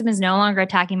immune system is no longer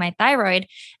attacking my thyroid,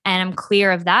 and I'm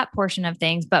clear of that portion of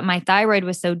things, but my thyroid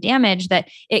was so damaged that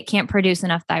it can't produce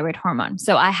enough thyroid hormone.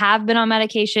 So I have been on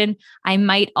medication. I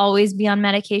might always be on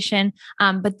medication,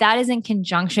 but that is in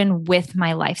conjunction with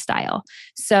my lifestyle.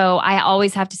 So I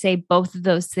always have to say both of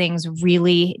those things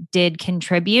really did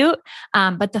contribute.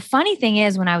 But the funny thing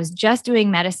is, when I was just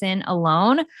doing medicine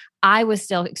alone, I was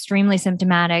still extremely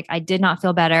symptomatic. I did not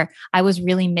feel better. I was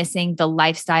really missing the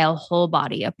lifestyle whole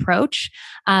body approach.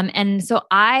 And so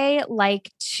I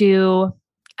like to,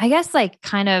 I guess, like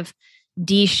kind of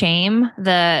de-shame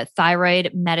the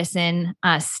thyroid medicine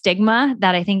stigma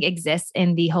that I think exists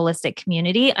in the holistic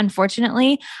community.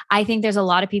 Unfortunately, I think there's a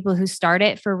lot of people who start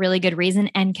it for really good reason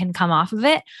and can come off of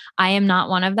it. I am not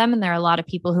one of them. And there are a lot of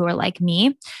people who are like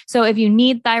me. So if you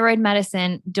need thyroid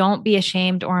medicine, don't be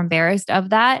ashamed or embarrassed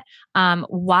of that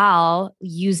while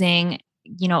using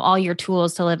all your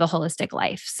tools to live a holistic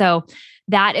life. So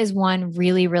that is one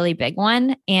really, really big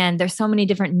one. And there's so many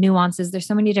different nuances. There's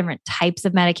so many different types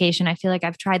of medication. I feel like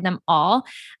I've tried them all.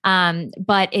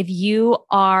 But if you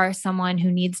are someone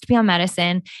who needs to be on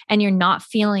medicine and you're not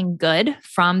feeling good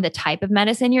from the type of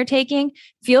medicine you're taking,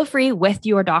 feel free with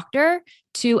your doctor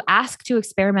to ask to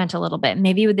experiment a little bit,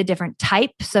 maybe with a different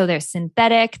type. So there's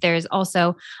synthetic, there's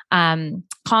also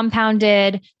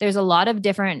compounded, there's a lot of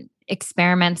different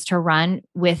experiments to run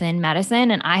within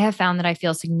medicine. And I have found that I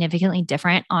feel significantly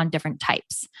different on different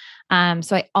types.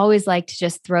 So I always like to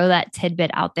just throw that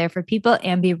tidbit out there for people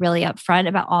and be really upfront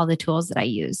about all the tools that I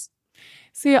use.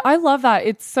 See, I love that.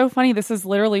 It's so funny. This is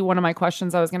literally one of my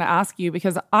questions I was going to ask you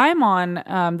because I'm on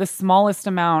the smallest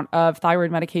amount of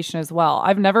thyroid medication as well.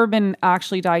 I've never been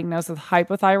actually diagnosed with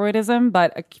hypothyroidism,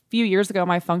 but a few years ago,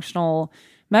 my functional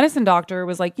medicine doctor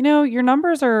was like, your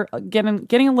numbers are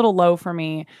getting a little low for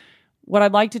me. What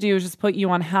I'd like to do is just put you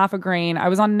on half a grain. I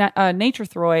was on Nature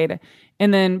Throid.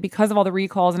 And then because of all the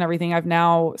recalls and everything, I've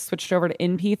now switched over to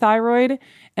NP thyroid.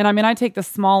 And I take the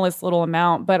smallest little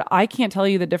amount, but I can't tell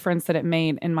you the difference that it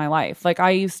made in my life. Like I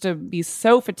used to be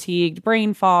so fatigued,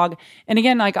 brain fog. And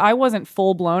again, like I wasn't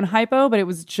full blown hypo, but it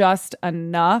was just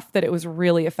enough that it was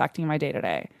really affecting my day to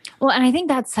day. Well, and I think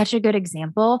that's such a good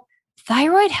example.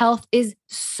 Thyroid health is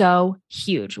so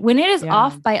huge. When it is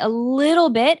off by a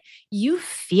little bit, you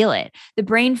feel it. The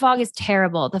brain fog is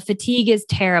terrible. The fatigue is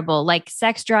terrible. Like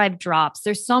sex drive drops.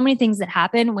 There's so many things that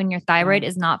happen when your thyroid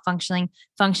is not functioning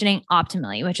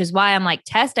optimally, which is why I'm like,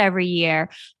 test every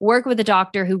year, work with a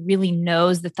doctor who really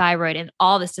knows the thyroid and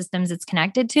all the systems it's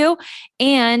connected to.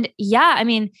 And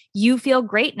you feel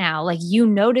great now. Like you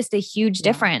noticed a huge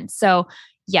difference. So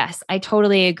yes, I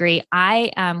totally agree. I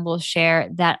will share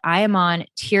that I am on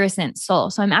Tirosint Sol.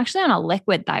 So I'm actually on a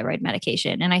liquid thyroid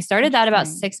medication. And I started that about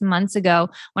 6 months ago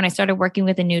when I started working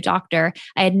with a new doctor.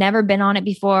 I had never been on it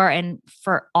before. And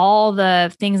for all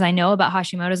the things I know about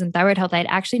Hashimoto's and thyroid health, I had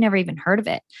actually never even heard of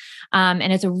it.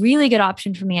 And it's a really good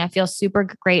option for me. I feel super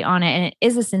great on it. And it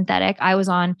is a synthetic. I was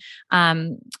on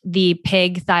the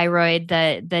pig thyroid,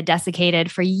 the desiccated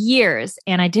for years.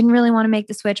 And I didn't really want to make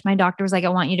the switch. My doctor was like, I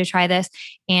want you to try this.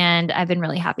 And I've been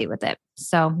really happy with it.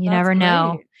 So you never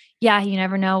know. Yeah, you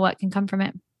never know what can come from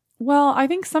it. Well, I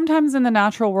think sometimes in the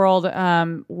natural world,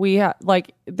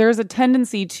 there's a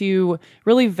tendency to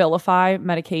really vilify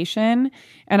medication.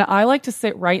 And I like to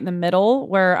sit right in the middle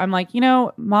where I'm like,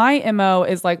 my MO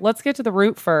is like, let's get to the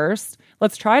root first.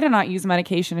 Let's try to not use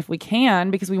medication if we can,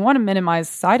 because we want to minimize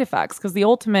side effects. Because the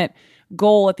ultimate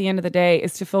goal at the end of the day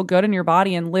is to feel good in your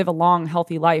body and live a long,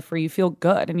 healthy life where you feel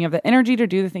good and you have the energy to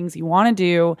do the things you want to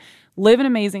do, live an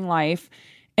amazing life.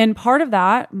 And part of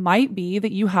that might be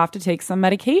that you have to take some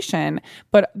medication.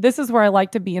 But this is where I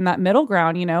like to be in that middle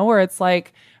ground, where it's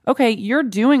like, okay, you're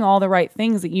doing all the right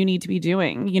things that you need to be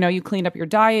doing. You cleaned up your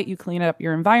diet, you clean up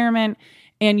your environment,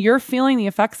 and you're feeling the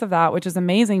effects of that, which is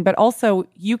amazing. But also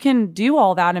you can do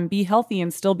all that and be healthy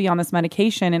and still be on this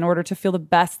medication in order to feel the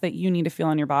best that you need to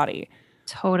feel in your body.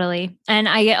 Totally. And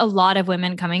I get a lot of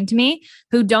women coming to me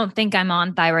who don't think I'm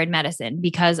on thyroid medicine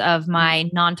because of my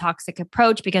non-toxic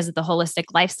approach, because of the holistic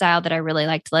lifestyle that I really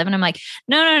like to live. And I'm like,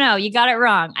 no, you got it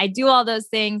wrong. I do all those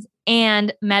things.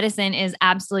 And medicine is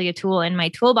absolutely a tool in my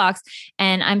toolbox.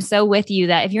 And I'm so with you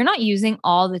that if you're not using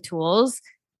all the tools,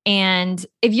 and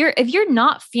if you're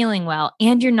not feeling well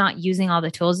and you're not using all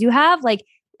the tools you have, like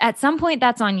at some point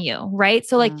that's on you, right?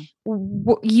 So like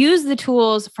use the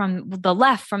tools from the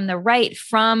left, from the right,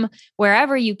 from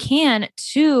wherever you can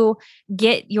to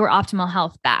get your optimal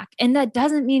health back. And that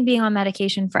doesn't mean being on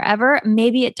medication forever.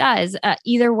 Maybe it does.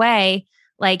 Either way,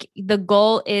 like the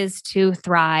goal is to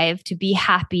thrive, to be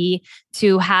happy,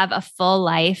 to have a full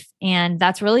life. And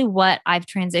that's really what I've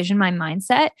transitioned my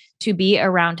mindset to be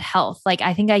around health. Like,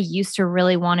 I think I used to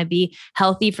really want to be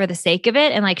healthy for the sake of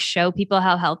it and like show people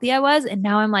how healthy I was. And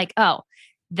now I'm like, oh,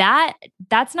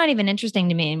 that's not even interesting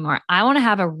to me anymore. I want to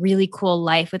have a really cool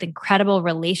life with incredible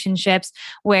relationships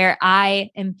where I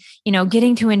am,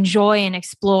 getting to enjoy and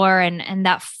explore, and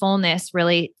that fullness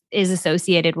really is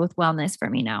associated with wellness for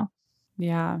me now.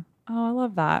 Yeah. Oh, I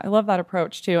love that. I love that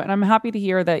approach too. And I'm happy to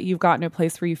hear that you've gotten to a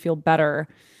place where you feel better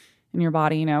in your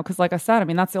body, because like I said,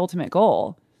 that's the ultimate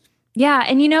goal. Yeah.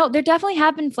 And there definitely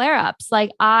have been flare ups.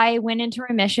 Like I went into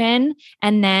remission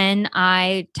and then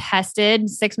I tested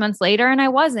 6 months later and I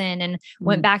wasn't and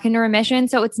went back into remission.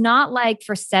 So it's not like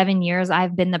for 7 years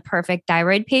I've been the perfect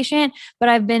thyroid patient, but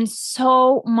I've been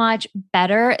so much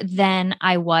better than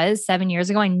I was 7 years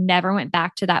ago. I never went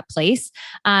back to that place.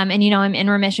 And I'm in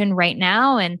remission right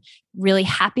now and really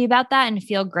happy about that and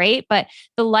feel great. But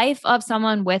the life of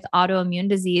someone with autoimmune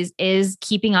disease is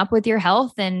keeping up with your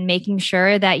health and making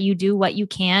sure that you do what you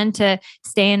can to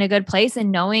stay in a good place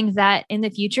and knowing that in the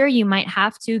future, you might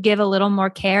have to give a little more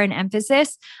care and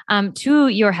emphasis to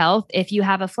your health if you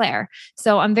have a flare.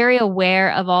 So I'm very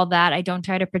aware of all that. I don't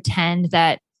try to pretend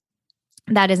that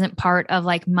isn't part of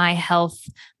like my health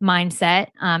mindset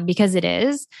because it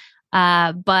is.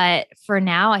 But for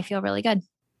now, I feel really good.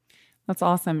 That's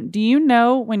awesome. Do you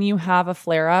know when you have a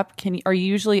flare up, are you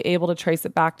usually able to trace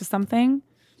it back to something?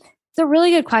 It's a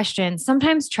really good question.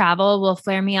 Sometimes travel will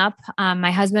flare me up.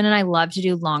 My husband and I love to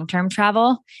do long-term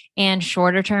travel, and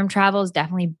shorter-term travel is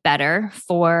definitely better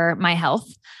for my health.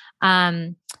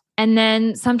 And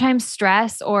then sometimes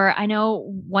stress, or I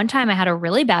know one time I had a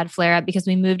really bad flare up because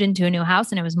we moved into a new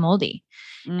house and it was moldy.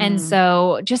 And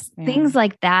so just things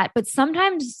like that. But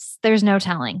sometimes there's no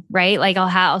telling, right? Like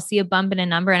I'll see a bump in a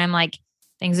number and I'm like,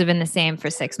 things have been the same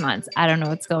for 6 months. I don't know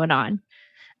what's going on.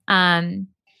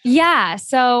 Yeah.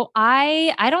 So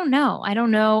I don't know. I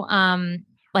don't know.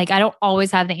 Like I don't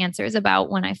always have the answers about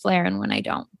when I flare and when I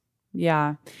don't.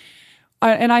 Yeah.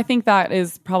 And I think that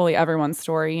is probably everyone's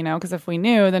story, because if we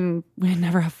knew, then we'd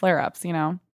never have flare-ups,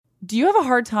 Do you have a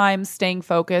hard time staying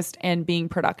focused and being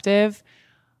productive?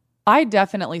 I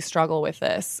definitely struggle with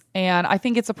this. And I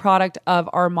think it's a product of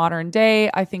our modern day.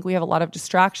 I think we have a lot of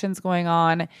distractions going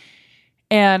on.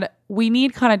 And we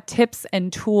need kind of tips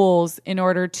and tools in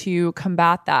order to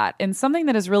combat that. And something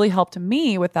that has really helped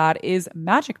me with that is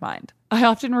Magic Mind. I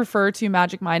often refer to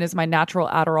Magic Mind as my natural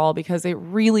Adderall because it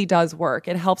really does work.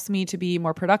 It helps me to be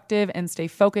more productive and stay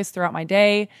focused throughout my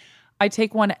day. I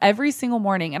take one every single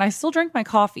morning and I still drink my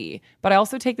coffee, but I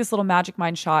also take this little Magic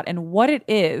Mind shot. And what it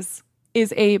is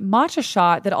a matcha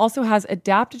shot that also has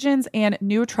adaptogens and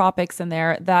nootropics in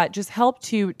there that just help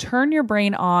to turn your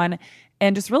brain on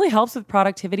and just really helps with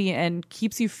productivity and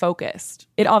keeps you focused.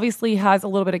 It obviously has a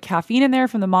little bit of caffeine in there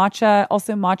from the matcha.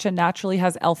 Also, matcha naturally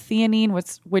has L-theanine,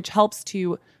 which helps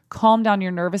to calm down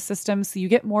your nervous system. So you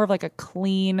get more of like a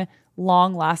clean,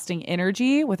 long-lasting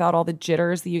energy without all the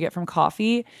jitters that you get from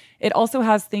coffee. It also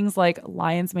has things like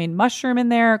lion's mane mushroom in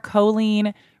there,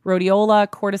 choline, rhodiola,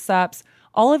 cordyceps.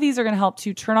 All of these are going to help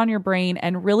to turn on your brain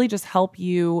and really just help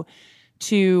you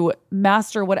to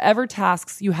master whatever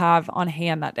tasks you have on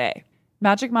hand that day.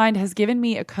 Magic Mind has given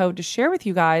me a code to share with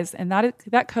you guys, and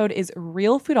that code is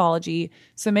RealFoodology.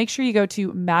 So make sure you go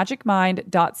to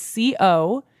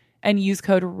magicmind.co and use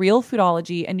code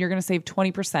RealFoodology, and you're going to save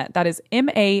 20%. That is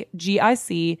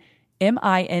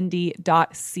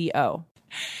magicmind.co.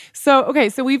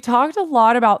 So we've talked a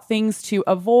lot about things to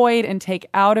avoid and take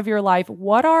out of your life.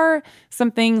 What are some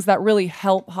things that really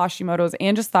help Hashimoto's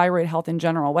and just thyroid health in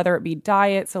general, whether it be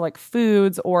diet, so like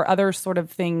foods or other sort of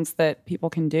things that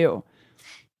people can do?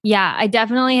 Yeah, I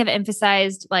definitely have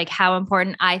emphasized like how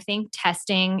important I think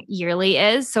testing yearly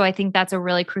is. So I think that's a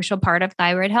really crucial part of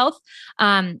thyroid health.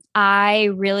 I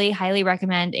really highly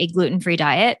recommend a gluten-free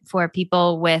diet for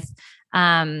people with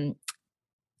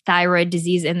thyroid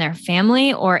disease in their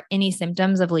family or any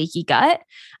symptoms of leaky gut.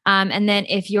 And then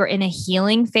if you're in a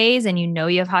healing phase and you know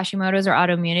you have Hashimoto's or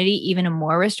autoimmunity, even a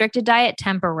more restricted diet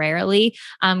temporarily,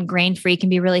 grain-free can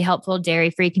be really helpful.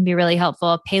 Dairy-free can be really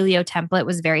helpful. Paleo template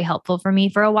was very helpful for me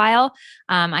for a while.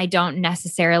 I don't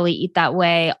necessarily eat that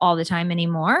way all the time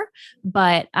anymore,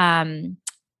 but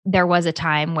there was a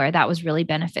time where that was really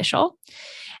beneficial.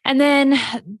 And then,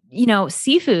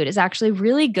 seafood is actually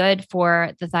really good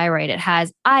for the thyroid. It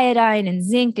has iodine and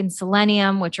zinc and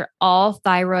selenium, which are all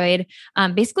thyroid,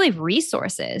 basically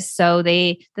resources. So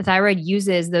the thyroid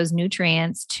uses those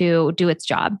nutrients to do its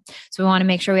job. So we want to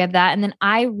make sure we have that. And then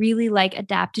I really like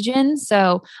adaptogens.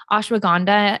 So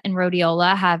ashwagandha and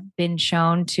rhodiola have been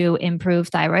shown to improve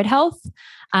thyroid health.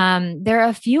 There are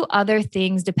a few other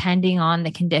things depending on the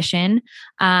condition,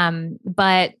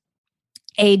 but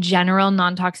a general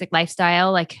non-toxic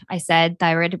lifestyle, like I said,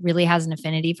 thyroid really has an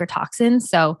affinity for toxins.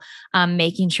 So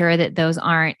making sure that those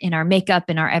aren't in our makeup,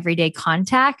 in our everyday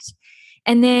contact.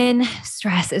 And then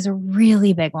stress is a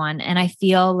really big one. And I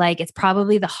feel like it's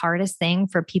probably the hardest thing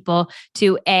for people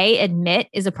to A, admit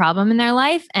is a problem in their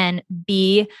life, and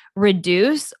B,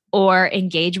 reduce or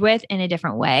engage with in a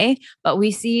different way. But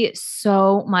we see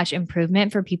so much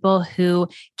improvement for people who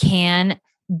can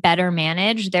better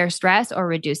manage their stress or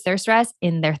reduce their stress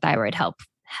in their thyroid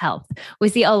health. We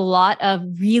see a lot of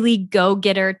really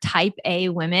go-getter type A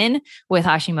women with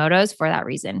Hashimoto's for that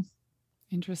reason.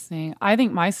 Interesting. I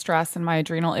think my stress and my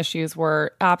adrenal issues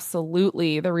were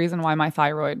absolutely the reason why my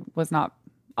thyroid was not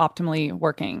optimally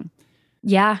working.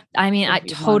 Yeah. I mean, I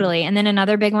totally. And then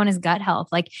another big one is gut health.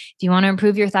 Like if you want to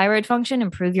improve your thyroid function,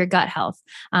 improve your gut health.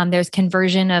 There's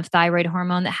conversion of thyroid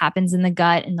hormone that happens in the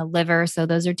gut and the liver. So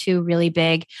those are two really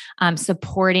big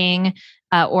supporting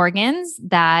organs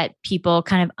that people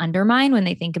kind of undermine when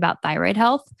they think about thyroid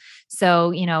health. So,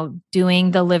 you know,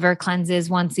 doing the liver cleanses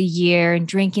once a year and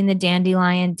drinking the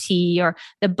dandelion tea or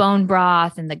the bone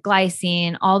broth and the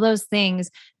glycine, all those things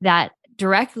that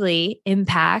directly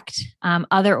impact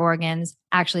other organs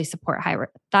actually support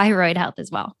thyroid health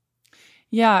as well.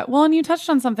 Yeah. Well, and you touched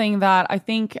on something that I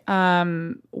think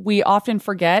we often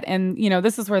forget. And, you know,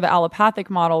 this is where the allopathic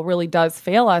model really does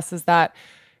fail us, is that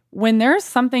when there's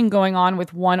something going on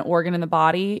with one organ in the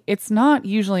body, it's not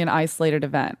usually an isolated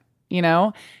event, you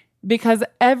know, because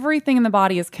everything in the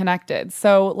body is connected.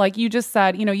 So like you just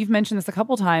said, you know, you've mentioned this a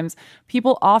couple times,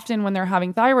 people often when they're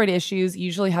having thyroid issues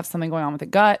usually have something going on with the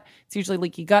gut. It's usually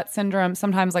leaky gut syndrome.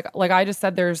 Sometimes like I just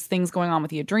said, there's things going on with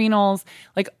the adrenals.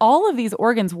 Like all of these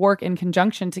organs work in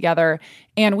conjunction together,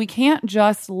 and we can't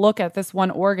just look at this one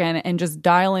organ and just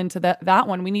dial into that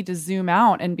one. We need to zoom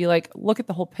out and be like, look at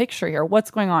the whole picture here.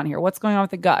 What's going on here? What's going on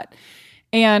with the gut?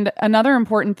 And another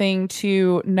important thing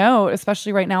to note,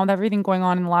 especially right now with everything going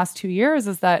on in the last 2 years,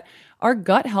 is that our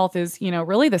gut health is, you know,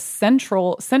 really the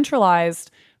centralized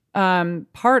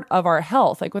part of our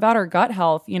health. Like without our gut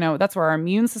health, you know, that's where our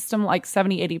immune system, like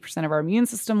 70-80% of our immune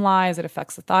system lies. It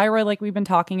affects the thyroid, like we've been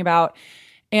talking about.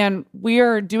 And we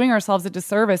are doing ourselves a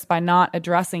disservice by not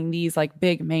addressing these like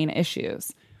big main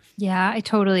issues. Yeah, I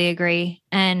totally agree.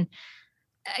 And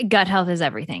gut health is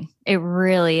everything. It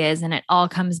really is. And it all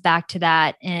comes back to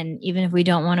that. And even if we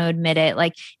don't want to admit it,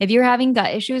 like if you're having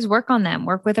gut issues, work on them,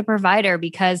 work with a provider,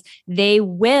 because they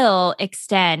will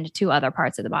extend to other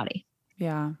parts of the body.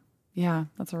 Yeah. Yeah.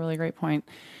 That's a really great point.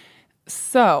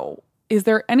 So is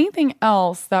there anything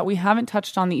else that we haven't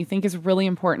touched on that you think is really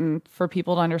important for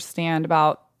people to understand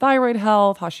about thyroid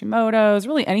health, Hashimoto's,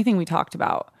 really anything we talked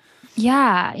about?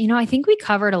 Yeah. You know, I think we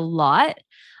covered a lot.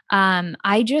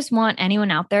 I just want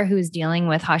anyone out there who's dealing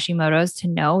with Hashimoto's to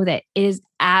know that it is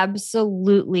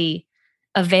absolutely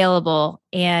available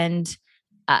and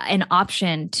an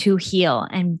option to heal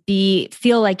and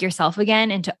feel like yourself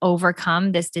again and to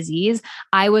overcome this disease.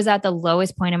 I was at the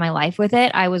lowest point in my life with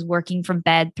it. I was working from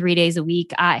bed 3 days a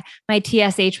week. My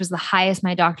TSH was the highest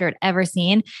my doctor had ever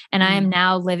seen. And I am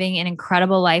now living an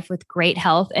incredible life with great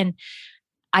health. And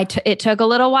it took a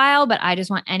little while, but I just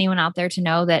want anyone out there to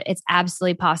know that it's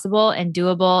absolutely possible and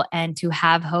doable, and to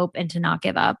have hope and to not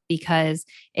give up, because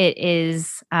it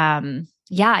is,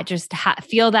 just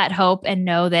feel that hope and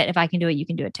know that if I can do it, you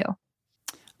can do it too.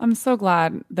 I'm so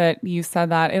glad that you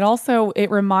said that.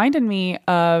 It reminded me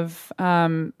of,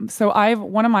 one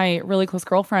of my really close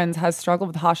girlfriends has struggled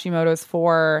with Hashimoto's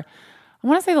for, I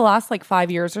want to say the last like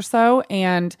 5 years or so.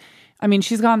 And I mean,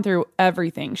 she's gone through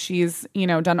everything. She's, you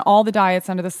know, done all the diets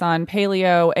under the sun,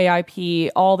 paleo, AIP,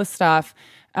 all the stuff,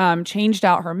 changed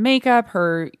out her makeup,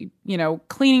 her, you know,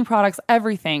 cleaning products,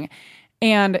 everything.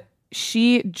 And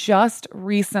she just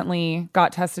recently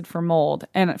got tested for mold,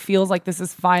 and it feels like this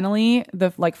is finally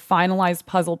the like finalized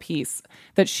puzzle piece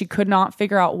that she could not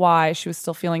figure out why she was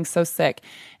still feeling so sick.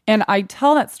 And I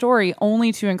tell that story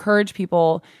only to encourage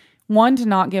people, one, to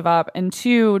not give up, and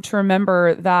two, to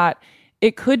remember that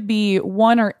it could be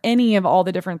one or any of all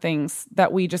the different things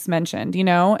that we just mentioned, you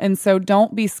know? And so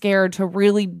don't be scared to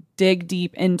really dig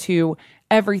deep into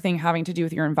everything having to do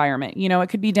with your environment. You know, it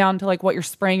could be down to like what you're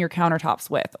spraying your countertops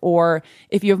with, or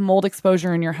if you have mold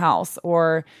exposure in your house,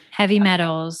 or heavy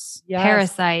metals,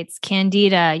 parasites,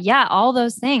 candida. Yeah, all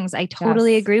those things. I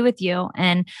totally agree with you.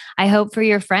 And I hope for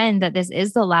your friend that this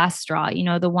is the last straw, you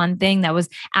know, the one thing that was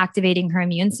activating her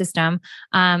immune system.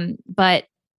 But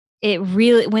it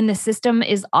really, when the system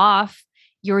is off,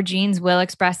 your genes will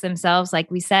express themselves, like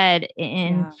we said,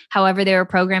 in however they were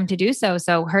programmed to do so.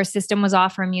 So her system was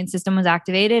off, her immune system was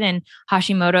activated, and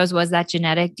Hashimoto's was that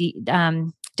genetic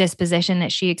disposition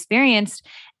that she experienced.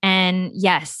 And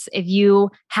yes, if you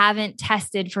haven't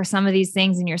tested for some of these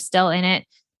things and you're still in it,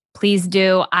 please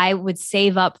do. I would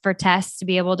save up for tests to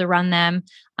be able to run them.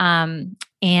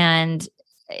 And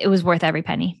it was worth every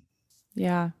penny.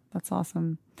 Yeah, that's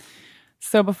awesome.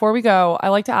 So before we go, I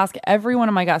like to ask every one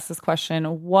of my guests this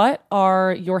question: what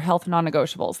are your health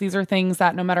non-negotiables? These are things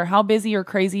that no matter how busy or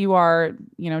crazy you are,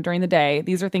 you know, during the day,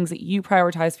 these are things that you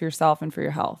prioritize for yourself and for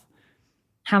your health.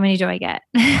 How many do I get?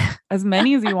 As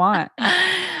many as you want.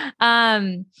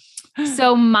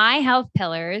 So my health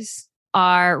pillars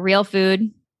are real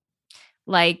food.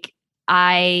 Like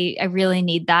I really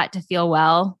need that to feel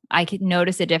well. I could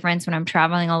notice a difference when I'm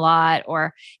traveling a lot,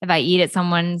 or if I eat at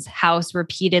someone's house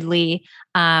repeatedly.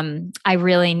 I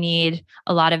really need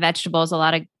a lot of vegetables, a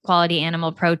lot of quality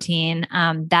animal protein.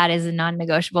 That is a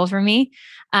non-negotiable for me.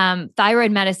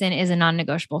 Thyroid medicine is a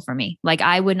non-negotiable for me. Like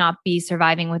I would not be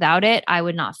surviving without it. I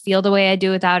would not feel the way I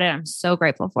do without it. I'm so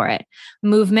grateful for it.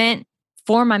 Movement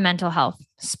for my mental health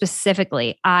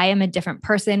specifically. I am a different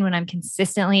person when I'm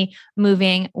consistently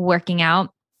moving, working out.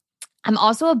 I'm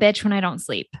also a bitch when I don't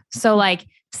sleep. So like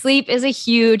sleep is a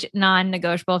huge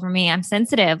non-negotiable for me. I'm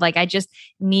sensitive. Like I just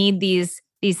need these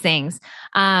things.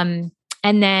 And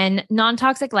then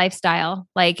non-toxic lifestyle.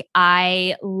 Like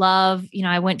I love,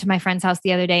 I went to my friend's house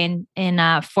the other day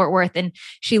in Fort Worth, and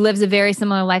she lives a very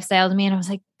similar lifestyle to me. And I was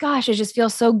like, gosh, it just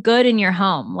feels so good in your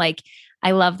home. Like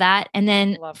I love that. And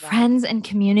then friends and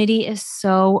community is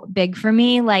so big for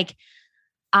me. Like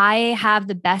I have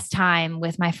the best time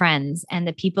with my friends and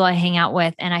the people I hang out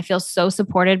with, and I feel so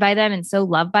supported by them and so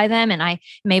loved by them. And I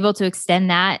am able to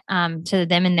extend that to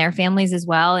them and their families as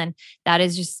well. And that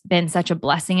has just been such a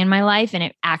blessing in my life. And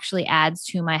it actually adds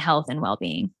to my health and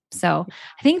well-being. So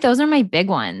I think those are my big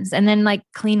ones. And then like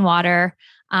clean water.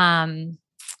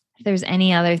 If there's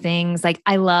any other things, like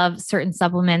I love certain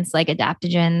supplements like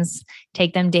adaptogens,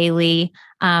 take them daily,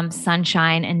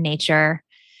 sunshine and nature.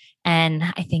 And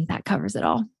I think that covers it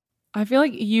all. I feel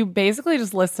like you basically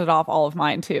just listed off all of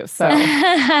mine too. So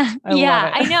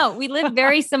I know. We live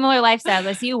very similar lifestyles.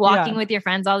 I see you walking with your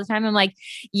friends all the time. I'm like,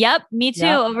 yep, me too,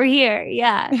 over here.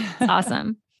 Yeah. It's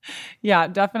awesome. Yeah,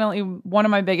 definitely. One of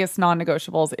my biggest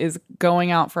non-negotiables is going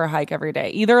out for a hike every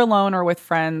day, either alone or with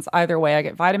friends. Either way, I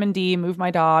get vitamin D, move my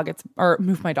body,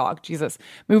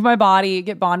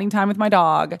 get bonding time with my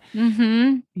dog.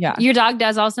 Mm-hmm. Yeah. Your dog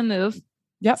does also move.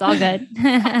 Yep. It's all good.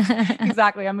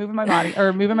 Exactly. I'm moving my body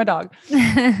or moving my dog.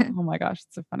 Oh my gosh.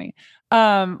 It's so funny.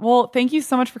 Well, thank you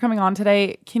so much for coming on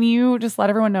today. Can you just let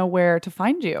everyone know where to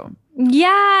find you?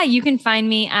 Yeah, you can find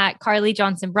me at Carly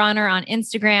Johnson Bronner on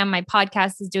Instagram. My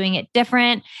podcast is Doing It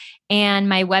Different. And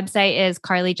my website is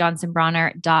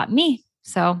carlyjohnsonbronner.me.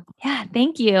 So yeah,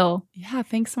 thank you. Yeah.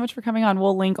 Thanks so much for coming on.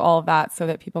 We'll link all of that so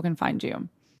that people can find you.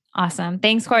 Awesome.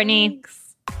 Thanks, Courtney.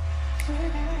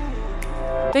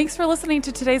 Thanks for listening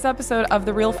to today's episode of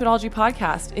the Real Foodology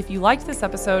Podcast. If you liked this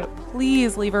episode,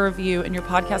 please leave a review in your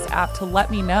podcast app to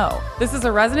let me know. This is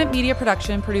a Resident Media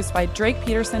production produced by Drake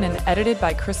Peterson and edited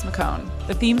by Chris McCone.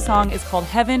 The theme song is called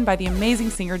Heaven by the amazing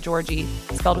singer Georgie,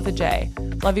 spelled with a J.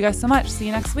 Love you guys so much. See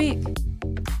you next week.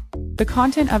 The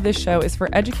content of this show is for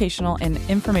educational and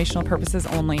informational purposes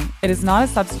only. It is not a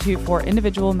substitute for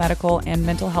individual medical and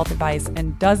mental health advice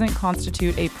and doesn't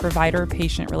constitute a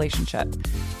provider-patient relationship.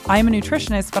 I am a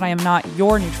nutritionist, but I am not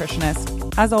your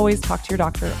nutritionist. As always, talk to your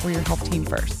doctor or your health team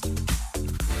first.